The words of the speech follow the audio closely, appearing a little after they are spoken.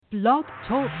Blog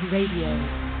Talk Radio.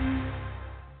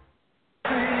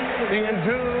 Singing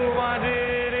to my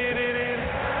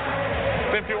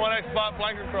 51X spot,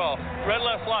 flanker cross. Red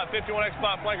left slot, 51X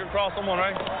spot, flanker cross. Someone,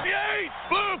 right? 58!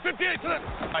 Blue, 58 to the...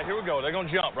 All right, here we go. They're going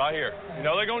to jump right here. You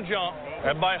know they're going to jump.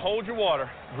 Everybody hold your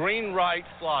water. Green right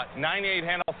slot. 98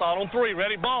 handoff slot on 3.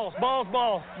 Ready? Balls, balls,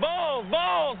 balls. Balls,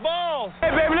 balls, balls.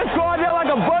 Hey, baby, let's go out there like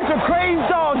a bunch of crazy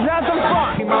dogs. Have some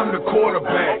fun. I'm the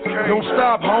quarterback. Okay. Don't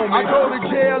stop, homie. I go to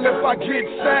jail if I get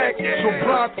sacked. So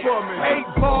block for me.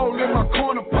 8 ball in my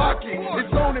corner pocket.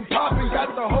 It's on and popping.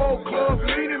 Got the whole club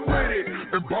leaning with it.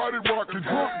 And body rocking.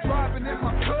 Drunk driving in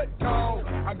my cut, dog.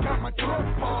 I got my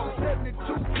truck ball. 72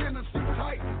 Tennessee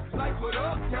Titans. Like, what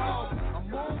up, y'all?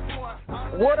 I'm on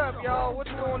boy. What up, y'all? What's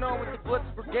going on with the Blitz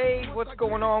Brigade? What's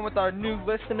going on with our new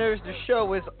listeners? The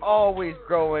show is always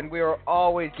growing. We are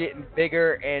always getting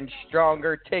bigger and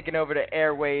stronger, taking over the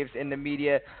airwaves and the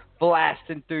media,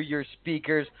 blasting through your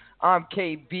speakers. I'm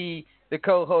KB. The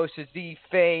co-host is Z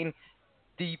Fane.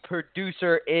 The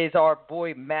producer is our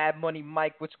boy Mad Money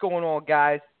Mike. What's going on,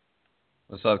 guys?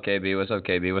 What's up, KB? What's up,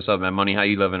 KB? What's up, Mad Money? How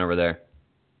you living over there?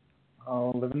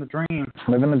 Oh, living the dream.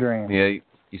 Living the dream. Yeah,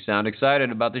 you sound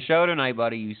excited about the show tonight,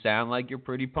 buddy. You sound like you're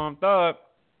pretty pumped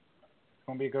up. It's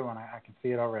going to be a good one. I can see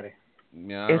it already.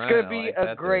 Yeah, it's going to be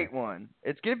a great one.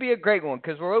 It's going to be a great one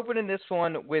because we're opening this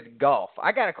one with golf.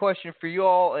 I got a question for you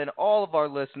all and all of our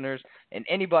listeners and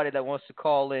anybody that wants to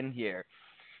call in here.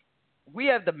 We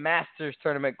have the Masters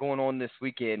tournament going on this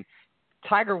weekend.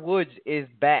 Tiger Woods is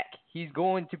back. He's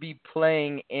going to be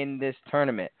playing in this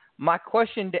tournament. My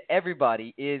question to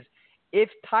everybody is, if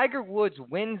Tiger Woods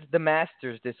wins the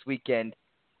Masters this weekend,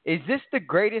 is this the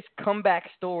greatest comeback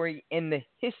story in the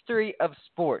history of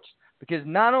sports? Because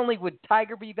not only would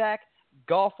Tiger be back,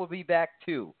 golf will be back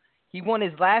too. He won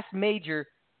his last major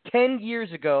 10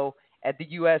 years ago at the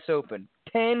U.S. Open.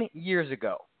 10 years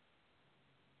ago.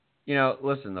 You know,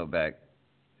 listen, though, Beck.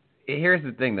 Here's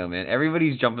the thing, though, man.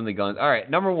 Everybody's jumping the guns. All right,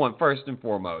 number one, first and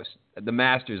foremost, the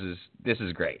Masters this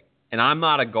is great. And I'm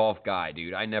not a golf guy,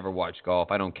 dude. I never watch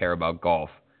golf. I don't care about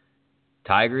golf.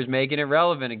 Tiger's making it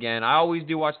relevant again. I always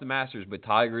do watch the Masters, but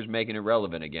Tiger's making it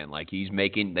relevant again. Like, he's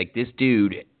making, like, this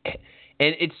dude. And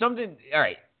it's something, all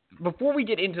right, before we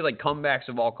get into, like, comebacks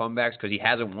of all comebacks, because he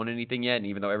hasn't won anything yet, and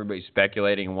even though everybody's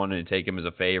speculating and wanting to take him as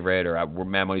a favorite, or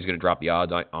Mad Money's going to drop the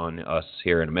odds on us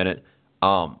here in a minute,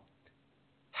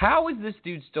 how is this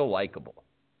dude still likable?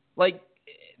 Like,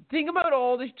 think about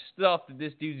all this stuff that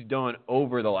this dude's done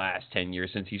over the last 10 years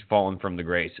since he's fallen from the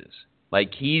graces.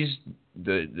 Like, he's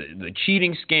the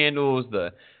cheating scandals,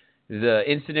 the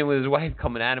incident with his wife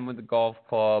coming at him with the golf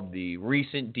club, the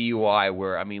recent DUI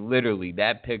where, I mean, literally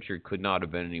that picture could not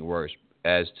have been any worse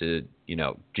as to, you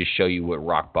know, just show you what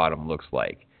rock bottom looks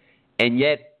like. And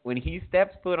yet, when he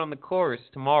steps foot on the course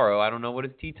tomorrow, I don't know what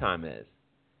his tee time is.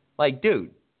 Like,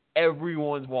 dude,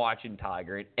 everyone's watching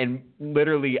Tiger, and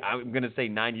literally, I'm going to say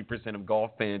 90% of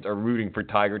golf fans are rooting for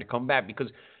Tiger to come back because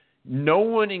no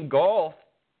one in golf,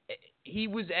 he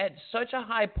was at such a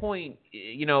high point,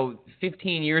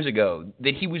 15 years ago,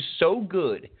 that he was so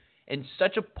good and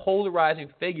such a polarizing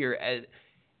figure,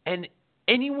 and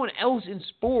anyone else in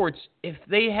sports, if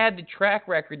they had the track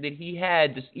record that he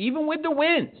had, just even with the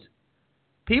wins,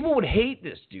 people would hate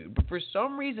this dude. But for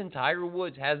some reason, Tiger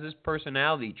Woods has this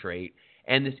personality trait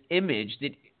and this image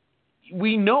that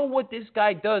we know what this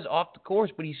guy does off the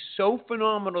course, but he's so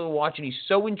phenomenal to watch, and he's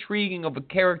so intriguing of a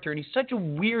character, and he's such a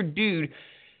weird dude.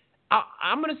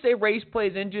 I'm going to say race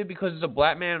plays into it because it's a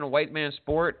black man and a white man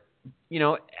sport,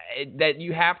 that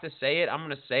you have to say it. I'm going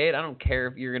to say it. I don't care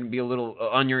if you're going to be a little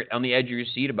on the edge of your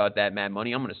seat about that, Mad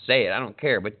Money. I'm going to say it. I don't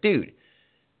care. But, dude,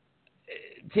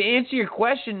 to answer your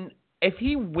question, if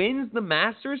he wins the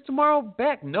Masters tomorrow,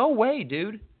 Beck, no way,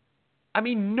 dude. I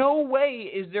mean, no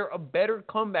way is there a better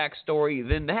comeback story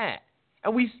than that.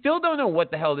 And we still don't know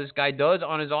what the hell this guy does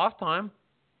on his off time.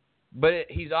 But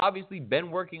he's obviously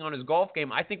been working on his golf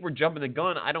game. I think we're jumping the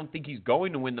gun. I don't think he's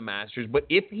going to win the Masters. But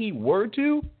if he were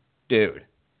to, dude,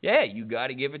 yeah, you got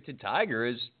to give it to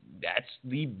Tiger. That's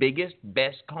the biggest,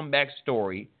 best comeback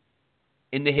story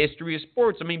in the history of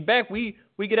sports. I mean, Beck, we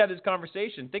could have this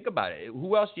conversation. Think about it.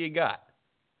 Who else do you got?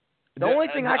 The only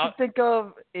thing I can think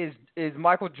of is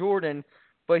Michael Jordan,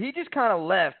 but he just kind of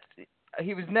left.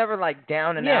 He was never like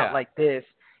down and out like this.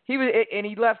 He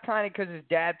left kind of because his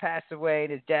dad passed away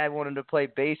and his dad wanted to play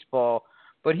baseball.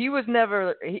 But he was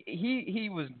never he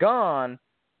was gone,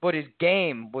 but his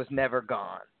game was never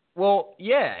gone. Well,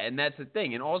 yeah, and that's the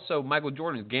thing. And also, Michael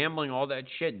Jordan's gambling, all that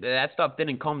shit, that stuff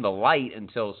didn't come to light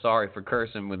until, sorry for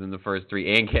cursing within the first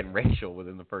three, and getting racial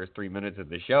within the first 3 minutes of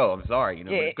the show. I'm sorry,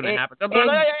 it's going to happen.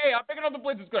 Hey, I'm picking up the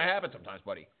blitz. It's going to happen sometimes,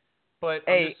 buddy. But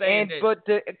I'm just saying but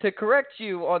to correct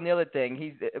you on the other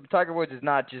thing, Tiger Woods is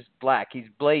not just black. He's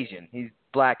Blasian. He's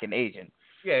black and Asian.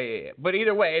 Yeah. But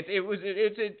either way,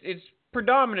 it's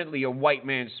predominantly a white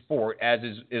man's sport as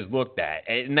is looked at,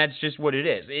 and that's just what it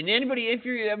is. And anybody, if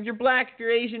you're black, if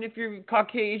you're Asian, if you're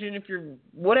Caucasian, if you're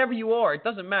whatever you are, it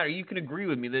doesn't matter. You can agree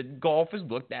with me that golf is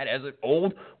looked at as an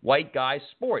old white guy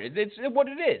sport. It's what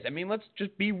it is. I mean, let's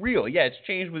just be real. Yeah, it's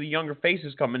changed with the younger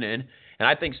faces coming in, and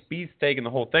I think Spieth's taking the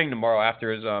whole thing tomorrow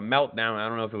after his meltdown. I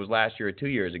don't know if it was last year or 2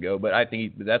 years ago, but I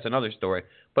think that's another story.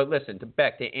 But listen,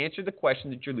 to answer the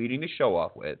question that you're leading the show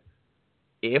off with,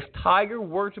 if Tiger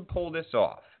were to pull this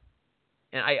off,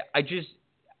 and I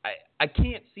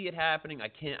can't see it happening.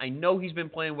 I know he's been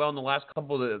playing well in the last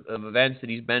couple of events that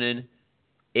he's been in.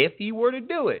 If he were to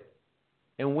do it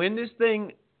and win this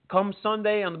thing come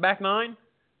Sunday on the back nine,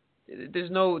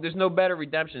 there's no better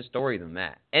redemption story than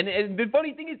that. And the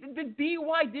funny thing is, the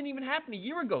DUI didn't even happen a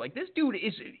year ago. Like, this dude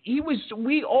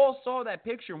we all saw that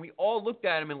picture and we all looked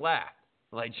at him and laughed.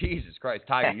 Like, Jesus Christ,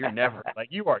 Tiger, you're never, like,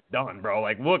 you are done, bro.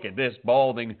 Like, look at this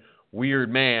balding, weird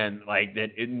man, like, that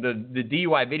in the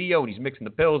DUI video, and he's mixing the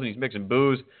pills and he's mixing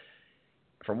booze.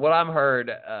 From what I've heard,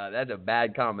 that's a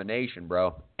bad combination,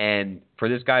 bro. And for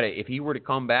this guy if he were to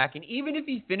come back, and even if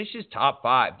he finishes top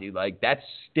 5, dude, like, that's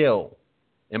still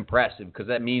impressive because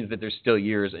that means that there's still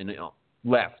years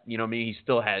left. You know what I mean? He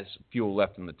still has fuel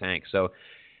left in the tank. So,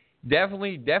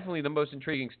 definitely the most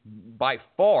intriguing, by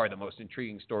far the most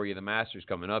intriguing story of the Masters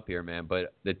coming up here, man.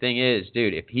 But the thing is,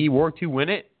 dude, if he were to win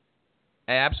it,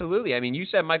 absolutely. I mean, you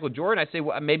said Michael Jordan. I say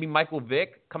maybe Michael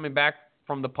Vick coming back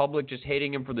from the public just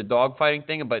hating him for the dogfighting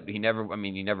thing, but he never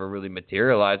really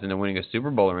materialized into winning a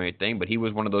Super Bowl or anything. But he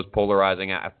was one of those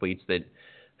polarizing athletes that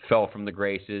fell from the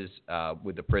graces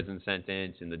with the prison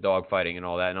sentence and the dogfighting and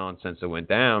all that nonsense that went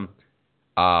down.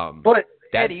 But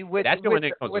Eddie, that's the only thing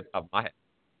that comes to the top of my head.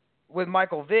 With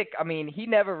Michael Vick, I mean, he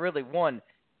never really won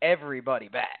everybody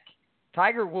back.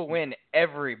 Tiger will win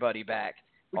everybody back.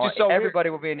 Everybody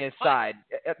will be on his side.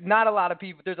 Not a lot of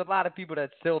people. There's a lot of people that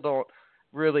still don't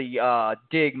really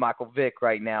dig Michael Vick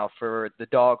right now for the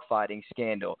dogfighting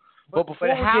scandal. But before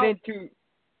we get into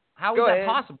how is that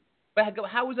possible? But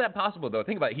how is that possible, though?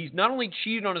 Think about it. He's not only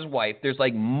cheated on his wife. There's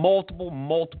like multiple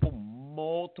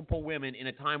women in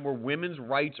a time where women's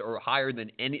rights are higher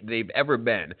than any they've ever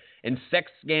been, and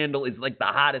sex scandal is like the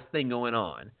hottest thing going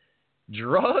on.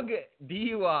 Drug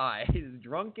DUIs,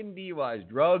 drunken DUIs,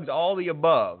 drugs, all the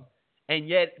above, and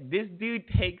yet this dude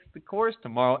takes the course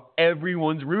tomorrow.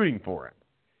 Everyone's rooting for him.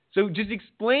 So just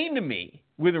explain to me,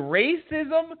 with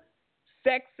racism,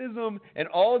 sexism, and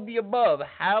all of the above,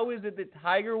 how is it that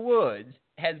Tiger Woods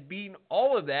has beaten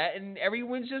all of that, and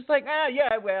everyone's just like,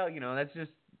 yeah, well, that's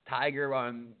just Tiger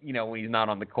on, when he's not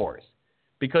on the course,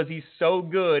 because he's so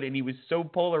good and he was so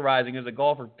polarizing as a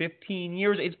golfer. 15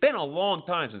 years. It's been a long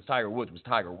time since Tiger Woods was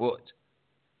Tiger Woods.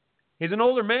 He's an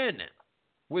older man now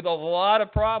with a lot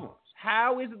of problems.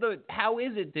 How is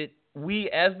it that we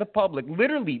as the public,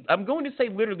 literally, I'm going to say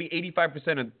literally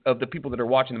 85% of the people that are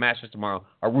watching the Masters tomorrow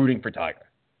are rooting for Tiger?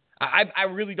 I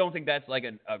really don't think that's like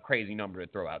a crazy number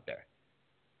to throw out there.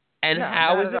 And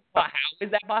how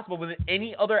is that possible with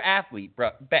any other athlete,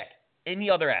 Beck? Any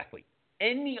other athlete,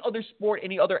 any other sport,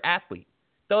 any other athlete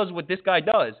does what this guy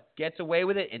does, gets away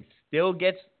with it, and still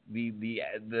gets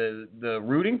the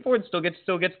rooting for it, still gets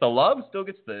the love, still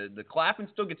gets the clapping,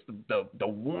 still gets the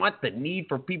want, the need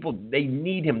for people. They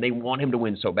need him. They want him to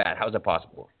win so bad. How is that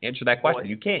possible? Answer that question.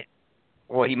 You can't.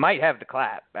 Well, he might have the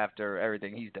clap after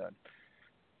everything he's done.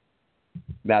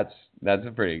 That's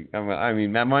a pretty. I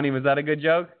mean, Matt Money, was that a good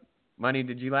joke? Money,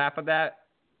 did you laugh at that?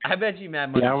 I bet you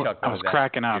Matt Money chuckled. I was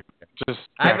cracking up.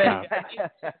 I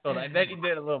bet you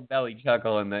did a little belly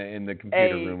chuckle in the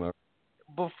computer room.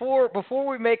 Before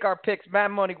we make our picks, Matt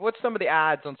Money, what's some of the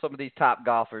odds on some of these top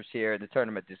golfers here in the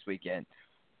tournament this weekend?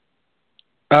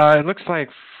 It looks like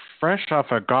fresh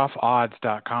off of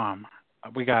golfodds.com.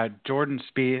 We got Jordan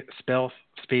Spieth, I don't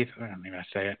even know how to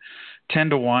say it,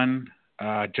 10-1.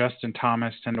 Justin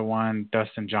Thomas 10-1,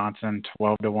 Dustin Johnson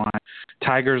 12-1,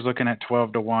 Tiger's looking at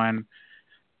 12-1,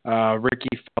 Ricky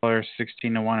Fowler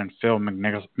 16-1, and Phil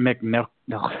McNichols.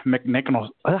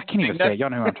 I can't even say it. Y'all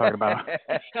know who I'm talking about.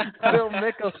 Phil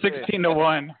Mickelson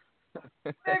 16-1.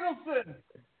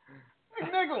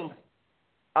 McNichols.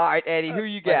 All right, Eddie, who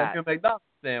you got?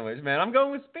 Sandwich, man. I'm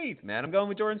going with Spieth, man. I'm going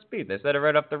with Jordan Spieth. I said it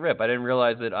right off the rip. I didn't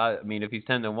realize that. If he's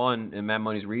 10-1 and Matt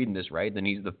Money's reading this right, then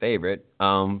he's the favorite.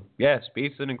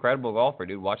 Spieth's an incredible golfer,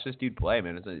 dude. Watch this dude play,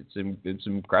 man. It's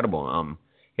incredible.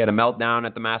 He had a meltdown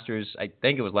at the Masters. I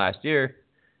think it was last year.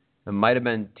 It might have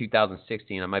been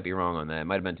 2016. I might be wrong on that. It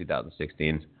might have been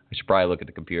 2016. I should probably look at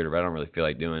the computer, but I don't really feel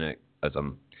like doing it because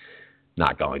I'm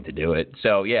not going to do it.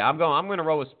 So yeah, I'm going to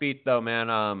roll with Spieth though, man.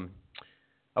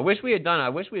 I wish we had done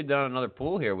another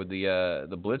pool here with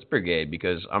the Blitz Brigade,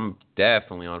 because I'm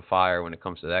definitely on fire when it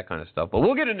comes to that kind of stuff. But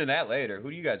we'll get into that later. Who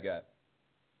do you guys got?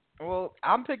 Well,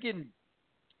 I'm picking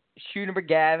Shooter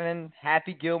McGavin,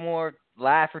 Happy Gilmore,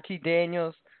 Lafferty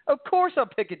Daniels. Of course I'm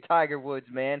picking Tiger Woods,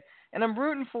 man. And I'm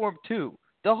rooting for him, too.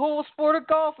 The whole sport of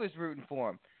golf is rooting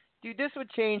for him. Dude, this would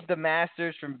change the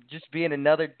Masters from just being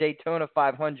another Daytona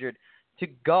 500 to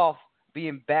golf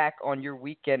being back on your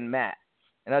weekend mat.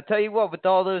 And I'll tell you what, with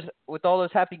all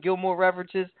those Happy Gilmore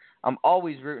references, I'm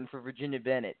always rooting for Virginia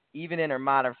Bennett, even in her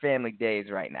Modern Family days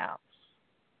right now.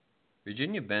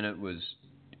 Virginia Bennett was...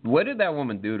 What did that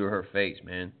woman do to her face,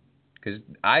 man? Because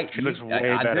she looks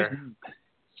way better.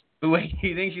 Wait,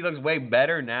 you think she looks way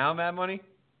better now, Mad Money?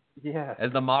 Yeah.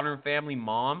 As the Modern Family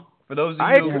mom? For those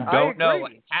of you who don't know,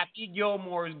 Happy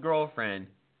Gilmore's girlfriend,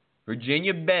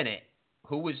 Virginia Bennett,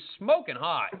 who was smoking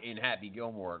hot in Happy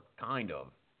Gilmore, kind of,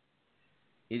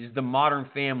 is the Modern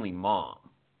Family mom.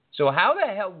 So how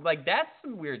the hell, like, that's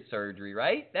some weird surgery,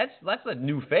 right? That's a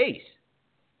new face.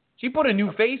 She put a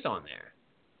new face on there.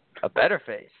 A better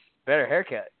face. Better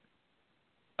haircut.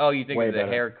 Oh, you think it's the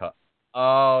haircut.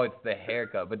 Oh, it's the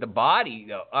haircut. But the body,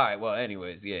 though. All right, well,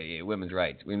 anyways, yeah, women's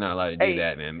rights. We're not allowed to do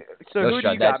that, man. So who do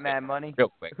you got, Mad Money?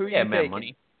 Real quick. Who you Mad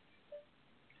Money.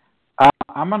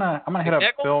 I'm gonna hit up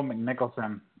Phil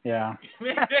McNicholson. Yeah.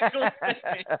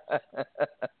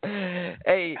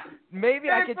 Hey, maybe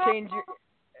I could change your...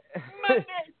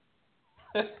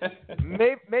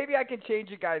 Maybe I can change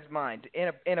your guys' minds.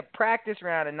 In a practice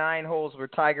round of 9 holes where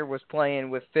Tiger was playing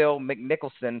with Phil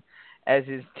McNicholson as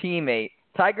his teammate,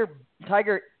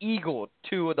 Tiger eagled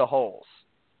 2 of the holes.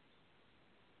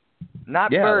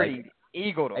 Not birdied,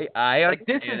 eagled them. I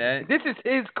understand that. This is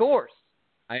his course.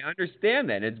 I understand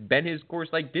that. It's been his course.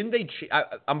 Like, didn't they?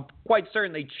 I'm quite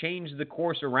certain they changed the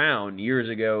course around years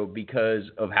ago because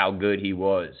of how good he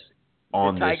was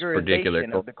on this particular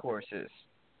course. Of the courses.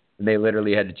 They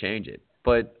literally had to change it.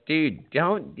 But, dude,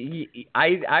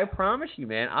 I promise you,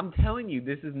 man, I'm telling you,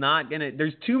 this is not going to –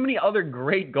 there's too many other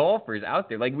great golfers out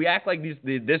there. Like, we act like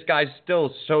this guy's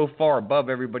still so far above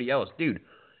everybody else. Dude,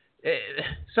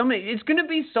 it's going to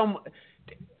be some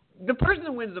 – the person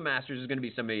that wins the Masters is going to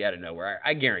be somebody out of nowhere.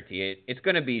 I guarantee it. It's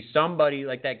going to be somebody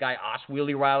like that guy,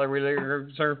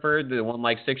 Osweiler Surfer, the one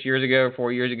like 6 years ago or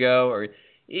 4 years ago, or –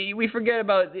 we forget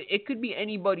about it. It could be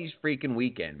anybody's freaking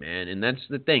weekend, man, and that's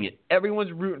the thing.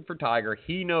 Everyone's rooting for Tiger.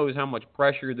 He knows how much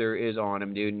pressure there is on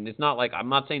him, dude, and it's not like I'm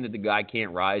not saying that the guy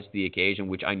can't rise to the occasion,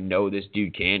 which I know this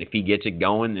dude can if he gets it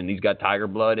going and he's got Tiger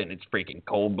blood and it's freaking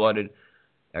cold-blooded.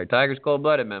 Or Tiger's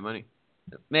cold-blooded, man, money.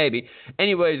 Maybe.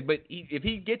 Anyways, but if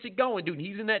he gets it going, dude,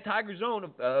 he's in that Tiger zone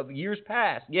of years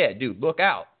past. Yeah, dude, look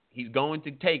out. He's going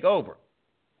to take over.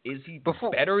 Is he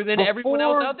better than everyone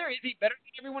else out there? Is he better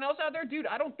than everyone else out there? Dude,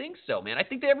 I don't think so, man. I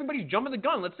think that everybody's jumping the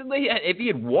gun. Let's say if he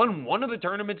had won one of the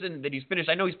tournaments and that he's finished,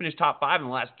 I know he's finished top 5 in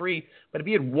the last 3, but if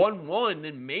he had won one,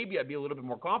 then maybe I'd be a little bit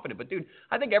more confident. But, dude,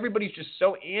 I think everybody's just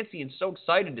so antsy and so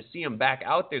excited to see him back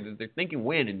out there that they're thinking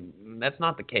win, and that's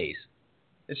not the case.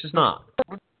 It's just not.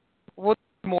 What's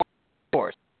more, of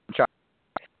course,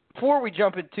 before we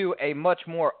jump into a much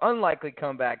more unlikely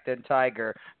comeback than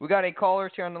Tiger, we got any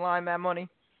callers here on the line, Mad Money?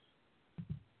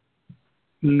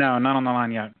 No, not on the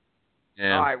line yet.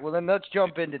 Yeah. All right, well, then let's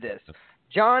jump into this.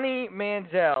 Johnny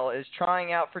Manziel is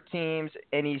trying out for teams,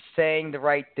 and he's saying the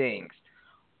right things.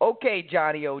 Okay,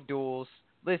 Johnny O'Douls,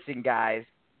 listen, guys,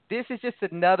 this is just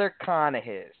another con of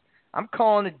his. I'm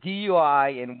calling a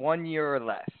DUI in 1 year or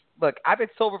less. Look, I've been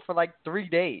sober for like 3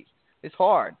 days. It's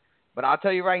hard. But I'll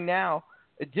tell you right now,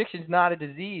 addiction's not a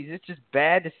disease. It's just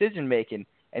bad decision-making.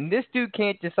 And this dude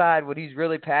can't decide what he's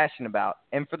really passionate about.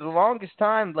 And for the longest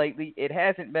time lately, it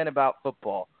hasn't been about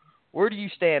football. Where do you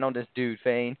stand on this dude,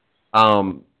 Fane?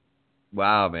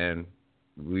 Wow, man.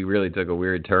 We really took a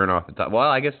weird turn off the top. Well,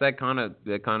 I guess that kind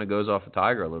of goes off of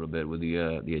Tiger a little bit with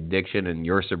the addiction and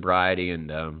your sobriety and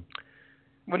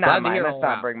well, not mine. Let's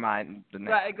not bring mine.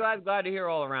 Glad to hear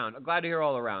all around. Glad to hear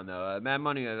all around, though. Mad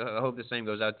Money, I hope the same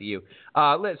goes out to you.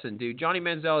 Listen, dude, Johnny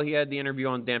Manziel, he had the interview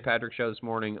on Dan Patrick's show this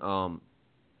morning.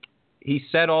 He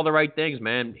said all the right things,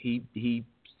 man.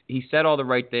 He said all the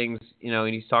right things, you know,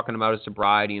 and he's talking about his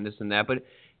sobriety and this and that. But,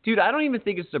 dude, I don't even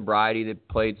think it's sobriety that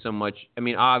played so much. I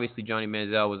mean, obviously Johnny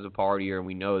Manziel was a partier, and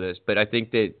we know this. But I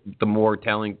think that the more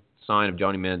telling sign of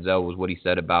Johnny Manziel was what he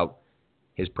said about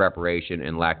his preparation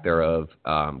and lack thereof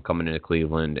coming into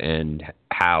Cleveland and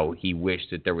how he wished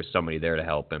that there was somebody there to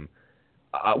help him,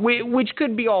 which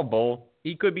could be all bull.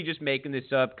 He could be just making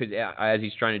this up because as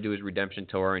he's trying to do his redemption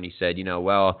tour, and he said, you know,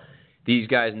 well, these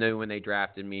guys knew when they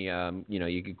drafted me.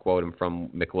 You could quote him from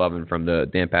McLovin from the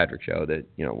Dan Patrick Show that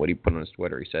what he put on his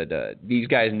Twitter. He said these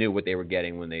guys knew what they were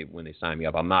getting when they signed me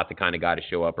up. I'm not the kind of guy to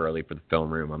show up early for the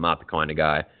film room. I'm not the kind of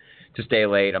guy to stay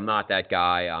late. I'm not that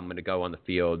guy. I'm going to go on the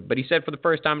field. But he said for the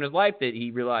first time in his life that he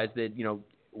realized that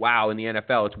wow, in the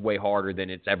NFL it's way harder than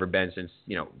it's ever been since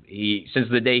since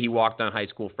the day he walked on high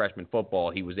school freshman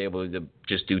football. He was able to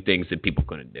just do things that people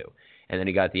couldn't do. And then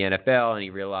he got the NFL, and he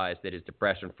realized that his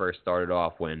depression first started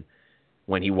off when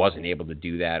he wasn't able to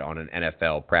do that on an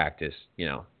NFL practice,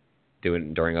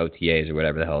 doing during OTAs or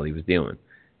whatever the hell he was doing.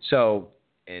 So,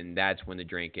 and that's when the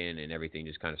drinking and everything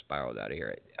just kind of spiraled out of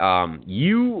here.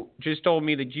 You just told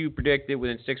me that you predicted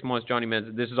within 6 months, Johnny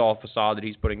Menz, this is all facade that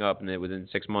he's putting up, and that within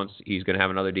 6 months he's going to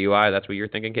have another DUI. That's what you're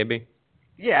thinking, KB?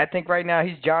 Yeah, I think right now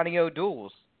he's Johnny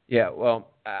O'Douls. Yeah,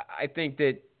 well, I think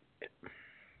that.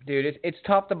 Dude, it's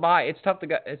tough to buy. It's tough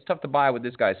to buy what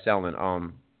this guy's selling.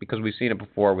 Because we've seen it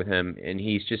before with him, and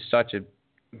he's just such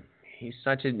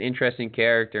an interesting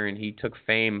character, and he took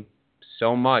fame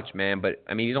so much, man. But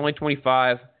I mean, he's only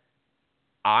 25.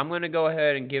 I'm gonna go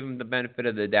ahead and give him the benefit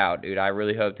of the doubt, dude. I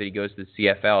really hope that he goes to the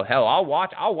CFL. Hell, I'll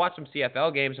watch some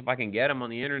CFL games if I can get him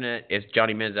on the internet. If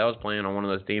Johnny Manziel's playing on one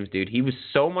of those teams, dude, he was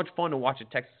so much fun to watch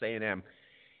at Texas A&M.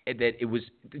 That it was,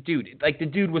 dude, like the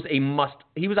dude was he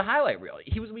was a highlight reel.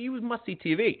 He was must-see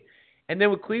TV. And then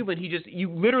with Cleveland,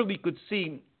 you literally could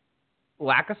see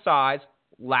lack of size,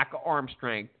 lack of arm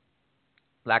strength,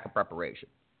 lack of preparation.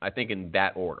 I think in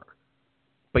that order.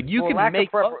 But you can make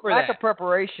up for that.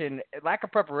 Lack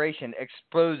of preparation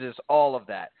exposes all of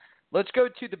that. Let's go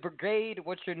to the brigade.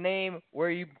 What's your name? Where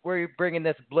are you bringing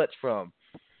this blitz from?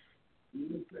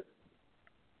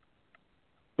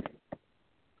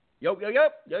 Yo.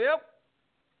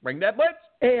 Bring that blitz.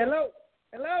 Hey, hello.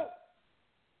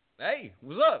 Hey,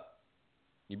 what's up?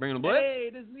 You bringing a blitz? Hey,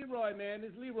 this is Leroy, man.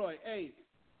 Hey,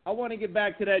 I want to get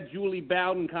back to that Julie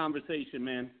Bowden conversation,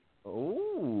 man.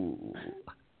 Ooh.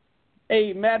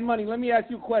 Hey, Mad Money, let me ask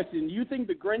you a question. Do you think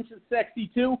the Grinch is sexy,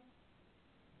 too?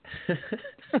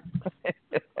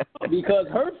 Because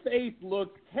her face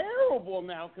looks terrible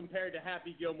now compared to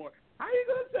Happy Gilmore. How are you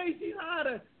going to say she's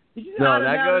hotter? She's hotter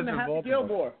now than Happy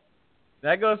Gilmore.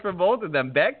 That goes for both of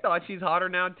them. Beck thought she's hotter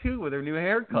now, too, with her new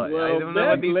haircut. Well, I don't know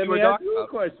what these two are talking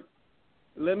about.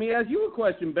 Let me ask you a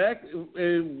question, Beck.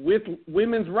 With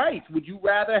women's rights, would you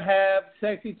rather have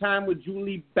sexy time with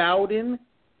Julie Bowden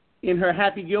in her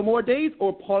Happy Gilmore days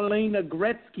or Paulina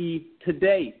Gretzky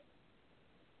today?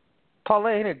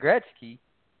 Paulina Gretzky?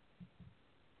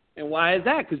 And why is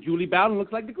that? Because Julie Bowden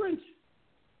looks like the Grinch.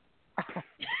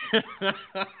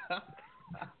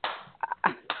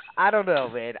 I don't know,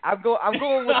 man. I'm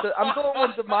going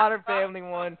with the Modern Family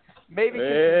one. Maybe.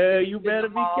 Hey, you better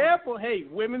be careful. Hey,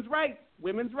 women's rights.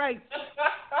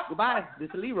 Goodbye. This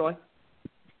is Leroy.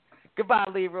 Goodbye,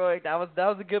 Leroy. That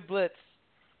was a good blitz.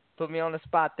 Put me on the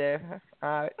spot there. All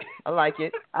right. I like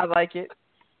it.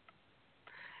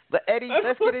 But Eddie,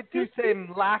 let's get into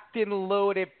some locked and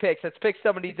loaded picks. Let's pick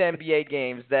some of these NBA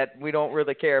games that we don't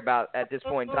really care about at this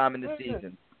point in time in the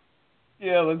season.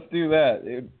 Yeah, let's do that,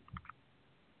 dude.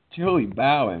 Julie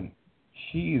Bowen.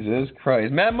 Jesus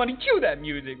Christ. Mad Money, cue that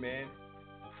music, man.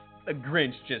 The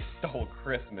Grinch just stole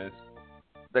Christmas.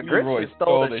 The Grinch just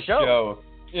stole the show.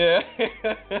 Yeah.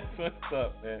 What's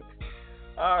up, man?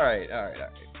 All right.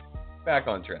 Back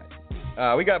on track.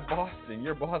 We got Boston.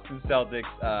 Your Boston Celtics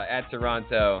at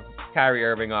Toronto. Kyrie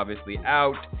Irving obviously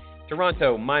out.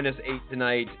 Toronto -8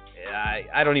 tonight.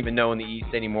 I don't even know in the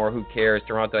East anymore. Who cares?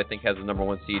 Toronto, I think, has the number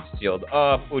 1 seed sealed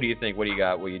up. Who do you think? What do you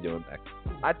got? What are you doing back?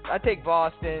 I take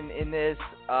Boston in this.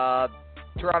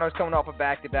 Toronto's coming off a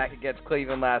back-to-back against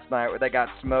Cleveland last night where they got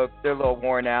smoked. They're a little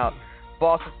worn out.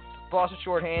 Boston's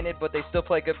short-handed, but they still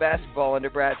play good basketball under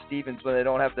Brad Stevens when they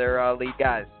don't have their lead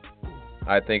guys.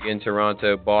 I think in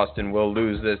Toronto, Boston will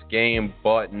lose this game,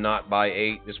 but not by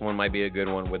 8. This one might be a good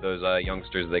one with those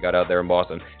youngsters they got out there in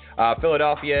Boston.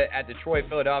 Philadelphia at Detroit.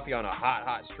 Philadelphia on a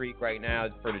hot streak right now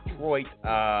for Detroit.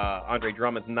 Andre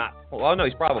Drummond's not. Well, no,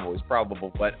 he's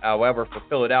probable. But however, for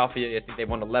Philadelphia, I think they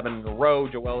won 11 in a row.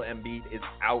 Joel Embiid is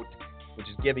out, which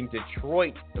is giving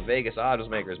Detroit, the Vegas odds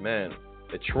makers, man.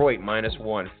 Detroit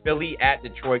 -1. Philly at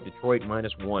Detroit. Detroit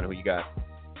 -1. Who you got?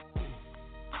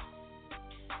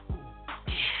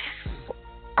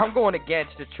 I'm going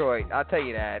against Detroit. I'll tell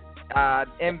you that.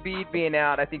 Embiid being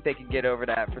out, I think they can get over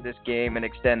that for this game and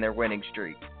extend their winning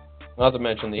streak. Not to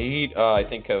mention the Heat. I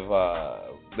think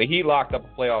the Heat locked up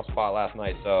a playoff spot last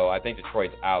night, so I think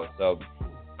Detroit's out. So,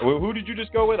 who did you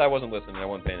just go with? I wasn't listening. I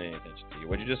wasn't paying any attention to you.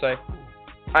 What did you just say?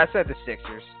 I said the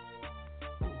Sixers.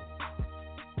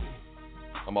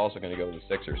 I'm also going to go with the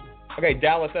Sixers. Okay,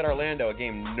 Dallas at Orlando, a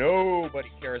game nobody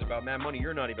cares about. Mad Money,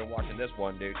 you're not even watching this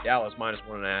one, dude. Dallas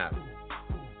 -1.5.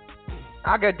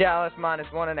 I'll go Dallas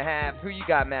 -1.5. Who you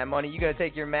got, Mad Money? You gonna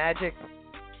take your Magic?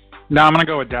 No, I'm gonna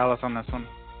go with Dallas on this one.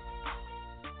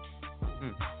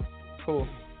 Cool.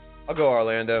 I'll go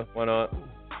Orlando. Why not?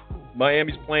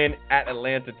 Miami's playing at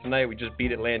Atlanta tonight. We just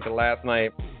beat Atlanta last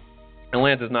night.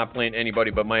 Atlanta's not playing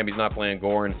anybody, but Miami's not playing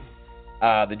Goran,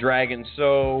 the Dragons.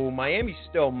 So Miami's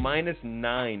still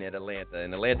 -9 at Atlanta,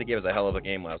 and Atlanta gave us a hell of a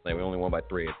game last night. We only won by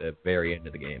 3 at the very end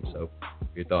of the game. So,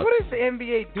 your thoughts? What is the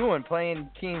NBA doing, playing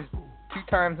teams 2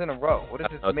 times in a row? What is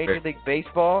this, Major League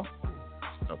Baseball?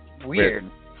 Weird.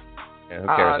 Yeah, who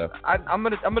cares though? I'm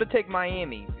gonna take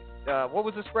Miami. What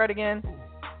was the spread again?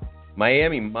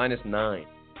 Miami -9.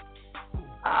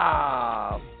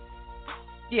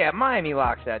 Yeah, Miami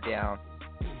locks that down.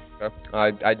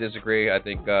 I disagree. I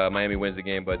think Miami wins the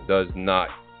game, but does not.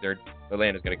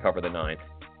 Atlanta's going to cover the 9.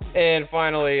 And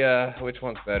finally, which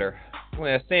one's better?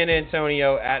 San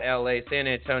Antonio at LA. San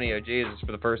Antonio, Jesus,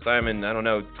 for the first time in,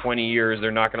 20 years,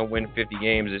 they're not going to win 50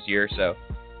 games this year. So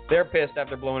they're pissed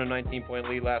after blowing a 19-point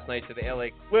lead last night to the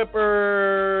LA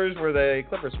Clippers, where the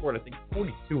Clippers scored, I think,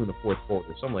 42 in the fourth quarter,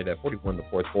 something like that, 41 in the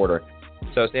fourth quarter.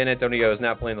 So San Antonio is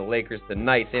now playing the Lakers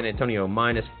tonight. San Antonio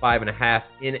 -5.5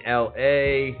 in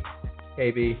LA.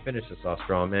 KB, finish this off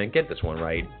strong, man. Get this one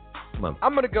right. Come on.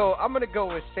 I'm gonna go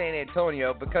with San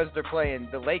Antonio because they're playing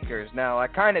the Lakers. Now I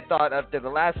kind of thought after the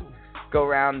last go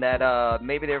round that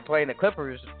maybe they were playing the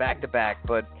Clippers back to back,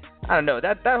 but I don't know.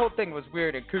 That whole thing was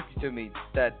weird and kooky to me.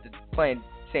 That playing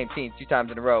same team 2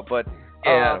 times in a row, but.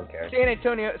 Yeah, I don't care.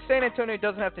 San Antonio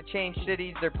doesn't have to change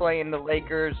cities. They're playing the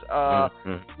Lakers.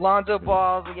 Lonzo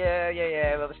Ball,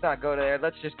 yeah. Let's not go there.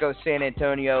 Let's just go San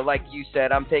Antonio. Like you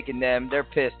said, I'm taking them. They're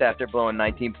pissed after blowing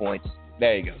 19 points.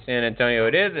 There you go. San Antonio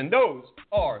it is, and those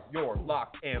are your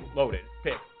locked and loaded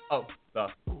picks of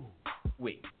the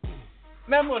week.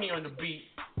 Mad Money on the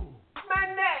beat.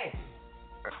 Money!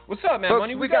 What's up, man? Folks,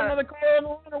 Money? We got another call on the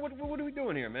line, or what are we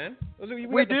doing here, man?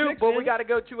 We do, but we got to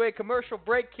go to a commercial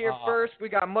break here first. We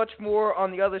got much more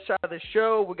on the other side of the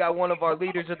show. We got one of our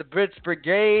leaders of the Blitz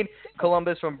Brigade,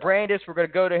 Columbus from Brandis. We're going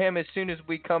to go to him as soon as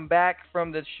we come back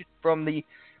from the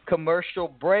commercial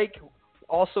break.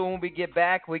 Also, when we get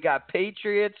back, we got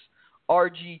Patriots,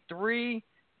 RG3,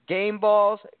 Game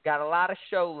Balls. Got a lot of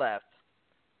show left.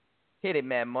 Hit it,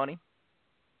 man, Money.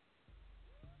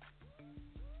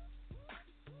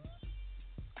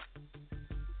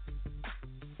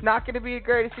 Not going to be the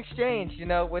greatest exchange,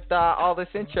 with all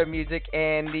this intro music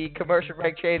and the commercial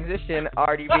break transition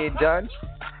already being done.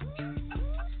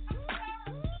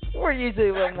 We're usually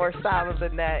a little more silent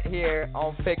than that here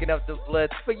on Picking Up the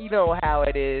Blitz, but you know how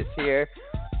it is here.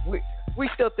 We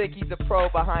still think he's a pro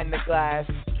behind the glass.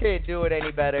 Can't do it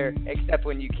any better, except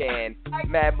when you can.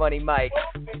 Mad Money Mike,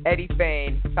 Eddie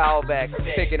Fane, Powell Beck,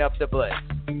 Picking Up the Blitz.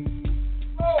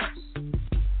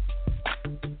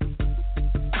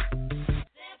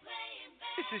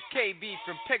 This is KB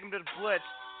from Pickin' Up the Blitz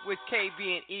with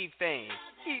KB and E-Fane.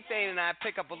 E-Fane and I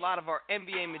pick up a lot of our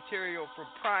NBA material from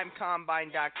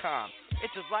PrimeCombine.com.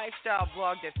 It's a lifestyle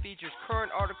blog that features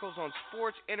current articles on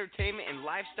sports, entertainment, and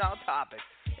lifestyle topics.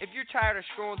 If you're tired of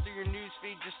scrolling through your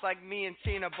newsfeed just like me and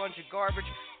seeing a bunch of garbage,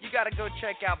 you got to go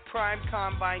check out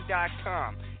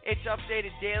PrimeCombine.com. It's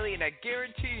updated daily, and I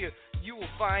guarantee you will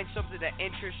find something that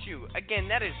interests you. Again,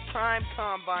 that is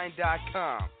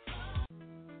PrimeCombine.com.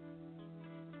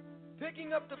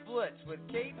 Picking Up the Blitz with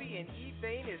KB and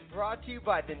E-Fane is brought to you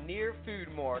by the Near Food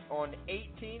Mart on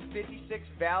 1856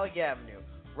 Valley Avenue,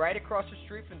 right across the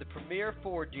street from the Premier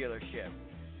Ford dealership.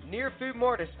 Near Food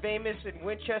Mart is famous in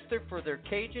Winchester for their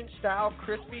Cajun-style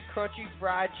crispy, crunchy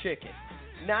fried chicken.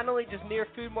 Not only does Near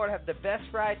Food Mart have the best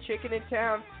fried chicken in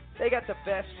town, they got the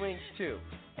best wings too.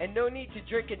 And no need to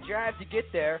drink and drive to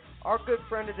get there. Our good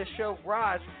friend of the show,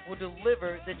 Raj, will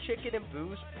deliver the chicken and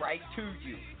booze right to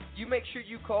you. You make sure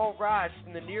you call Raj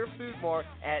from the Near Food Mart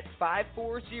at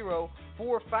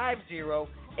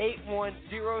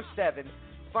 540-450-8107.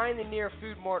 Find the Near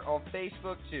Food Mart on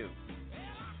Facebook too.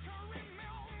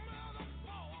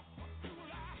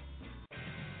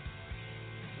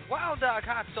 Wild Dog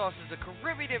Hot Sauce is a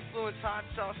Caribbean-influenced hot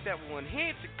sauce that will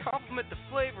enhance and complement the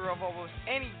flavor of almost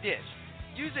any dish.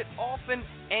 Use it often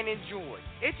and enjoy.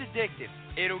 It's addictive.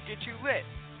 It'll get you lit.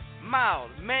 Mild,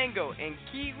 mango, and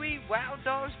kiwi, Wild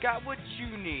Dog's got what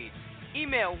you need.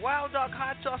 Email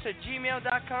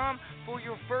wilddoghotsauce@gmail.com for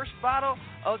your first bottle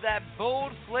of that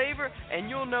bold flavor, and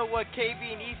you'll know what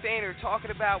KB and E-Fane are talking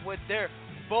about with their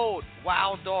bold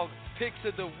Wild Dog picks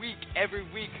of the week every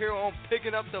week here on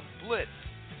Picking Up the Blitz.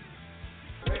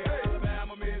 Hey,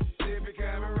 Alabama, Mississippi,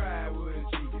 come and ride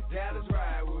with you. Dallas,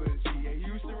 ride with you.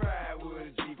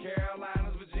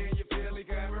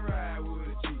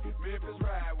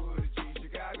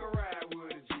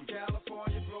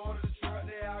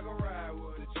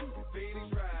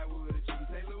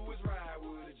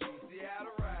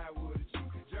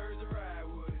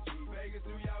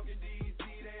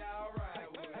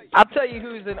 I'll tell you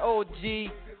who's an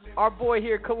OG. Our boy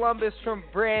here, Columbus from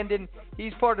Brandon.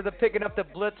 He's part of the Picking Up the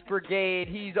Blitz Brigade.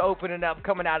 He's opening up,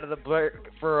 coming out of the blur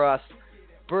for us.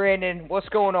 Brandon, what's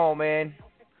going on, man?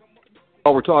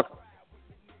 Oh,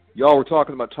 y'all were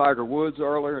talking about Tiger Woods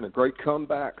earlier and a great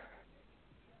comeback.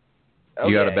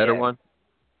 You got a better one?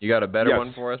 You got a better Yes.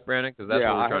 one for us, Brandon? Because that's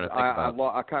what we're trying to think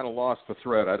about. I kind of lost the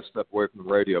thread. I had to step away from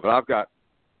the radio. But I've got,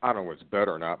 I don't know what's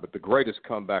better or not, but the greatest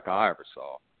comeback I ever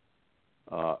saw.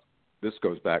 This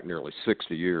goes back nearly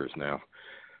 60 years now.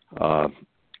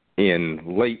 In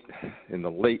the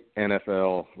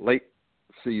late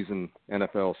season,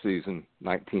 NFL season,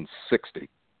 1960,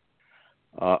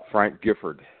 Frank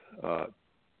Gifford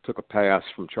took a pass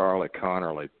from Charlie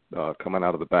Connerly coming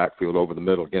out of the backfield over the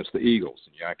middle against the Eagles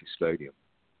in Yankee Stadium,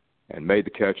 and made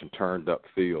the catch and turned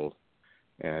upfield,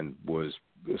 and was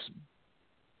this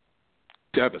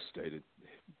devastated,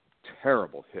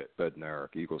 terrible hit.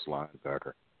 Bednarik, Eagles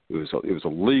linebacker. It was a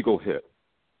legal hit,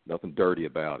 nothing dirty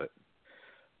about it.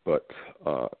 But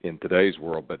in today's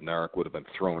world, Bednarik would have been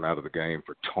thrown out of the game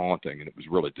for taunting, and it was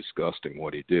really disgusting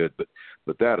what he did.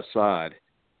 But that aside,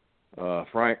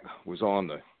 Frank was on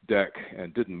the deck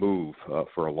and didn't move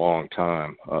for a long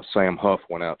time. Sam Huff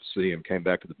went out to see him, came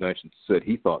back to the bench and said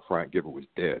he thought Frank Gifford was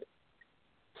dead.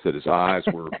 Said his eyes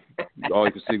were, all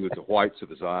you could see was the whites of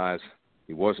his eyes.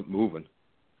 He wasn't moving.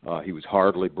 He was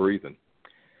hardly breathing.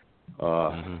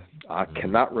 I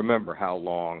cannot remember how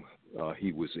long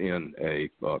he was in a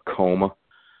coma,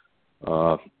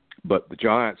 but the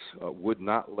Giants would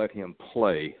not let him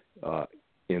play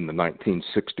in the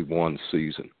 1961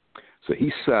 season. So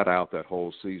he sat out that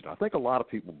whole season. I think a lot of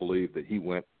people believe that he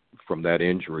went from that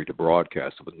injury to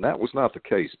broadcast, but that was not the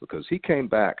case because he came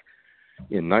back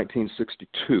in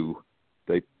 1962.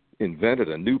 They invented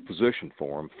a new position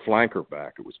for him, flanker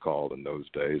back it was called in those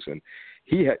days, and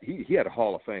he had a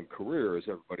Hall of Fame career, as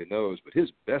everybody knows, but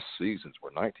his best seasons were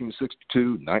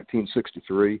 1962,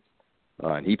 1963,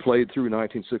 and he played through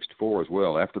 1964 as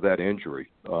well after that injury.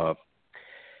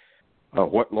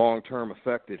 What long-term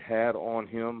effect it had on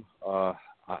him,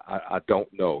 I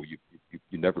don't know.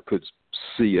 You never could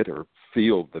see it or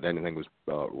feel that anything was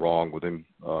wrong with him.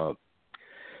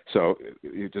 So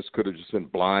it just could have just been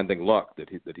blinding luck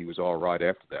that he was all right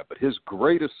after that. But his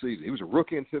greatest season, he was a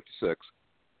rookie in '56.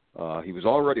 He was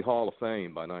already Hall of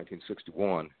Fame by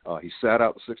 1961. He sat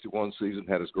out the '61 season,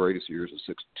 had his greatest years of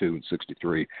 '62 and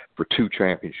 '63 for two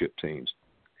championship teams.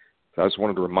 So I just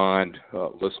wanted to remind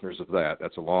listeners of that.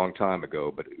 That's a long time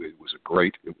ago, but it was a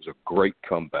great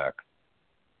comeback.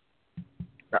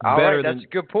 That's a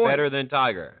good point. Better than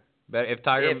Tiger. If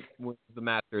Tiger wins the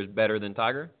Masters, better than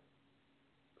Tiger?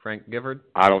 Frank Gifford?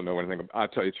 I don't know anything. I'll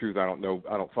tell you the truth. I don't know.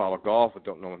 I don't follow golf. I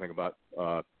don't know anything about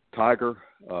Tiger.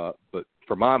 But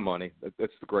for my money,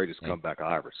 that's the greatest comeback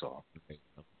I ever saw. There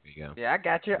you go. Yeah, I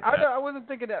got you. I wasn't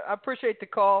thinking that. I appreciate the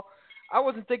call. I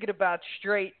wasn't thinking about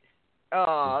straight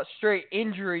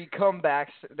injury comebacks.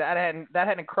 That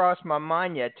hadn't crossed my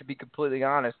mind yet, to be completely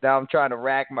honest. Now I'm trying to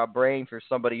rack my brain for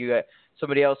somebody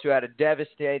else who had a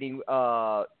devastating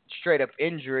straight up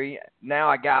injury. Now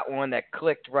I got one that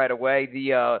clicked right away.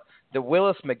 The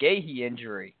Willis McGahee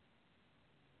injury.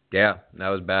 Yeah, that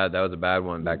was bad. That was a bad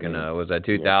one back in was that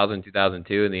 2000,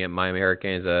 2002 in the Miami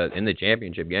Hurricanes in the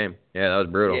championship game. Yeah, that was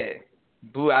brutal. Yeah,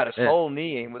 blew out his whole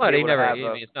knee. And but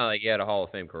it's not like he had a Hall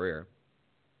of Fame career.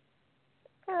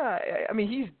 I mean,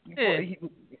 he's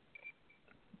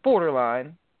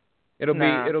borderline. It'll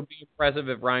be impressive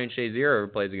if Ryan Shazier ever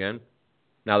plays again.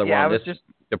 Now that we're on this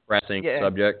depressing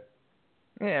subject.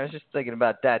 Yeah, I was just thinking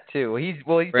about that too. He's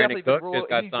Brandon definitely Cook just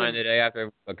got signed today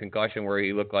after a concussion where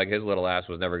he looked like his little ass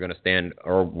was never going to stand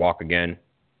or walk again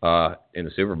in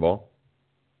the Super Bowl.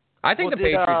 I think the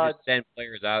Patriots just send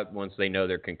players out once they know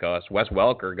they're concussed. Wes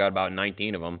Welker got about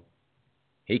 19 of them.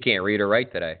 He can't read or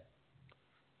write today.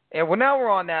 And well, now we're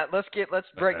on that. Let's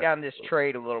break down this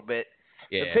trade a little bit.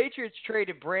 Yeah. The Patriots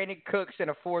traded Brandon Cooks and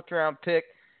a 4th-round pick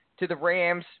to the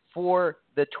Rams for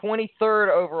the 23rd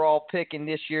overall pick in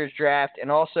this year's draft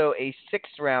and also a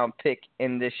 6th-round pick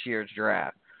in this year's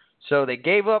draft. So they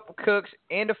gave up Cooks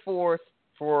and a 4th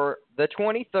for the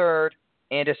 23rd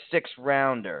and a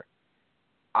 6th-rounder.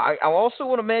 I also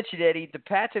want to mention, Eddie, the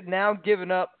Pats have now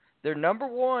given up their number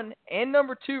 1 and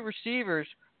number 2 receivers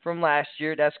from last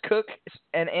year. That's Cook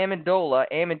and Amendola.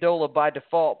 Amendola by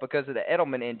default because of the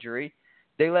Edelman injury.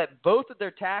 They let both of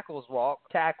their tackles walk,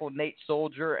 tackle Nate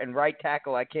Soldier and right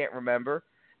tackle I can't remember.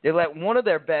 They let one of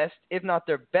their best, if not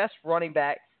their best running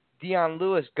back, Deion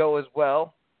Lewis, go as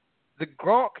well. The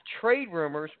Gronk trade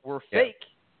rumors were fake,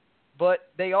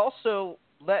 but they also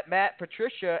let Matt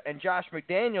Patricia and Josh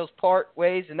McDaniels part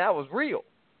ways, and that was real.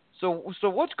 So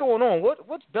what's going on?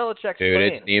 What's Belichick's Dude,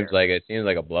 plan? it seems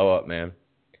like a blow up, man.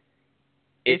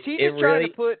 Is he just trying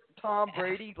to put Tom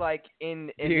Brady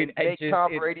make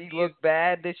Tom Brady look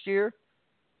bad this year?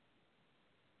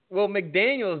 Well,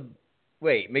 McDaniels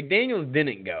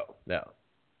didn't go, though.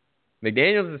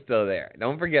 McDaniels is still there.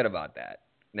 Don't forget about that.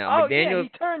 Now, McDaniels, he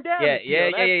turned down.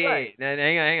 Yeah. Right. Now,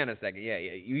 hang on a second. Yeah.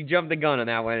 You jumped the gun on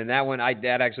that one, and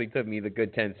that actually took me the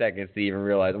good 10 seconds to even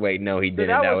realize. Wait, no, he didn't.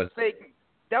 That was fake.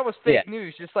 That was fake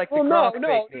news, just like the Gronk fake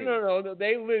news. No.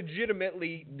 They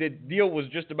legitimately, the deal was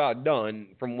just about done,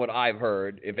 from what I've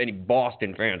heard. If any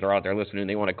Boston fans are out there listening,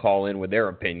 they want to call in with their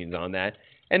opinions on that.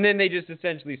 And then they just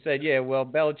essentially said, yeah, well,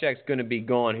 Belichick's going to be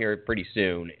gone here pretty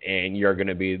soon, and you're going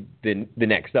to be the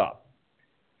next up.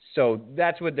 So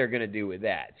that's what they're going to do with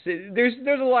that. So there's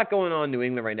a lot going on in New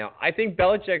England right now. I think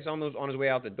Belichick's on his way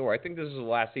out the door. I think this is the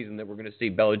last season that we're going to see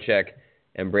Belichick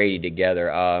and Brady together.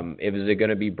 Is it going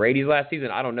to be Brady's last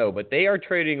season? I don't know. But they are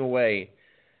trading away.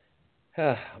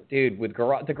 Dude, with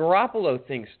the Garoppolo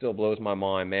thing still blows my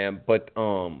mind, man. But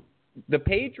the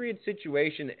Patriots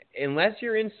situation, unless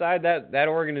you're inside that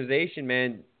organization,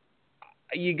 man,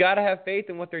 you got to have faith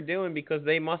in what they're doing because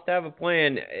they must have a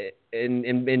plan.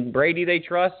 In Brady they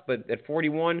trust, but at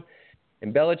 41,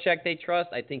 in Belichick they trust.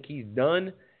 I think he's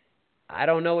done. I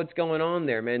don't know what's going on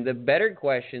there, man. The better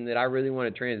question that I really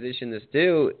want to transition this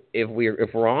to, if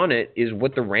we're on it, is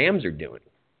what the Rams are doing.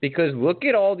 Because look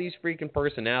at all these freaking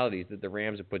personalities that the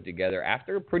Rams have put together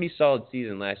after a pretty solid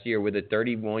season last year with a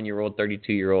 31-year-old,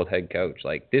 32-year-old head coach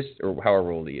like this, or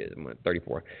however old he is,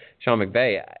 34, Sean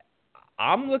McVay.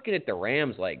 I'm looking at the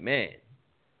Rams like, man,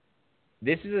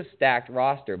 this is a stacked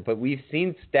roster, but we've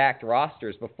seen stacked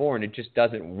rosters before, and it just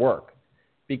doesn't work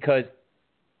because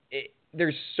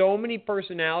there's so many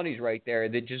personalities right there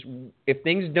that just, if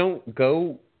things don't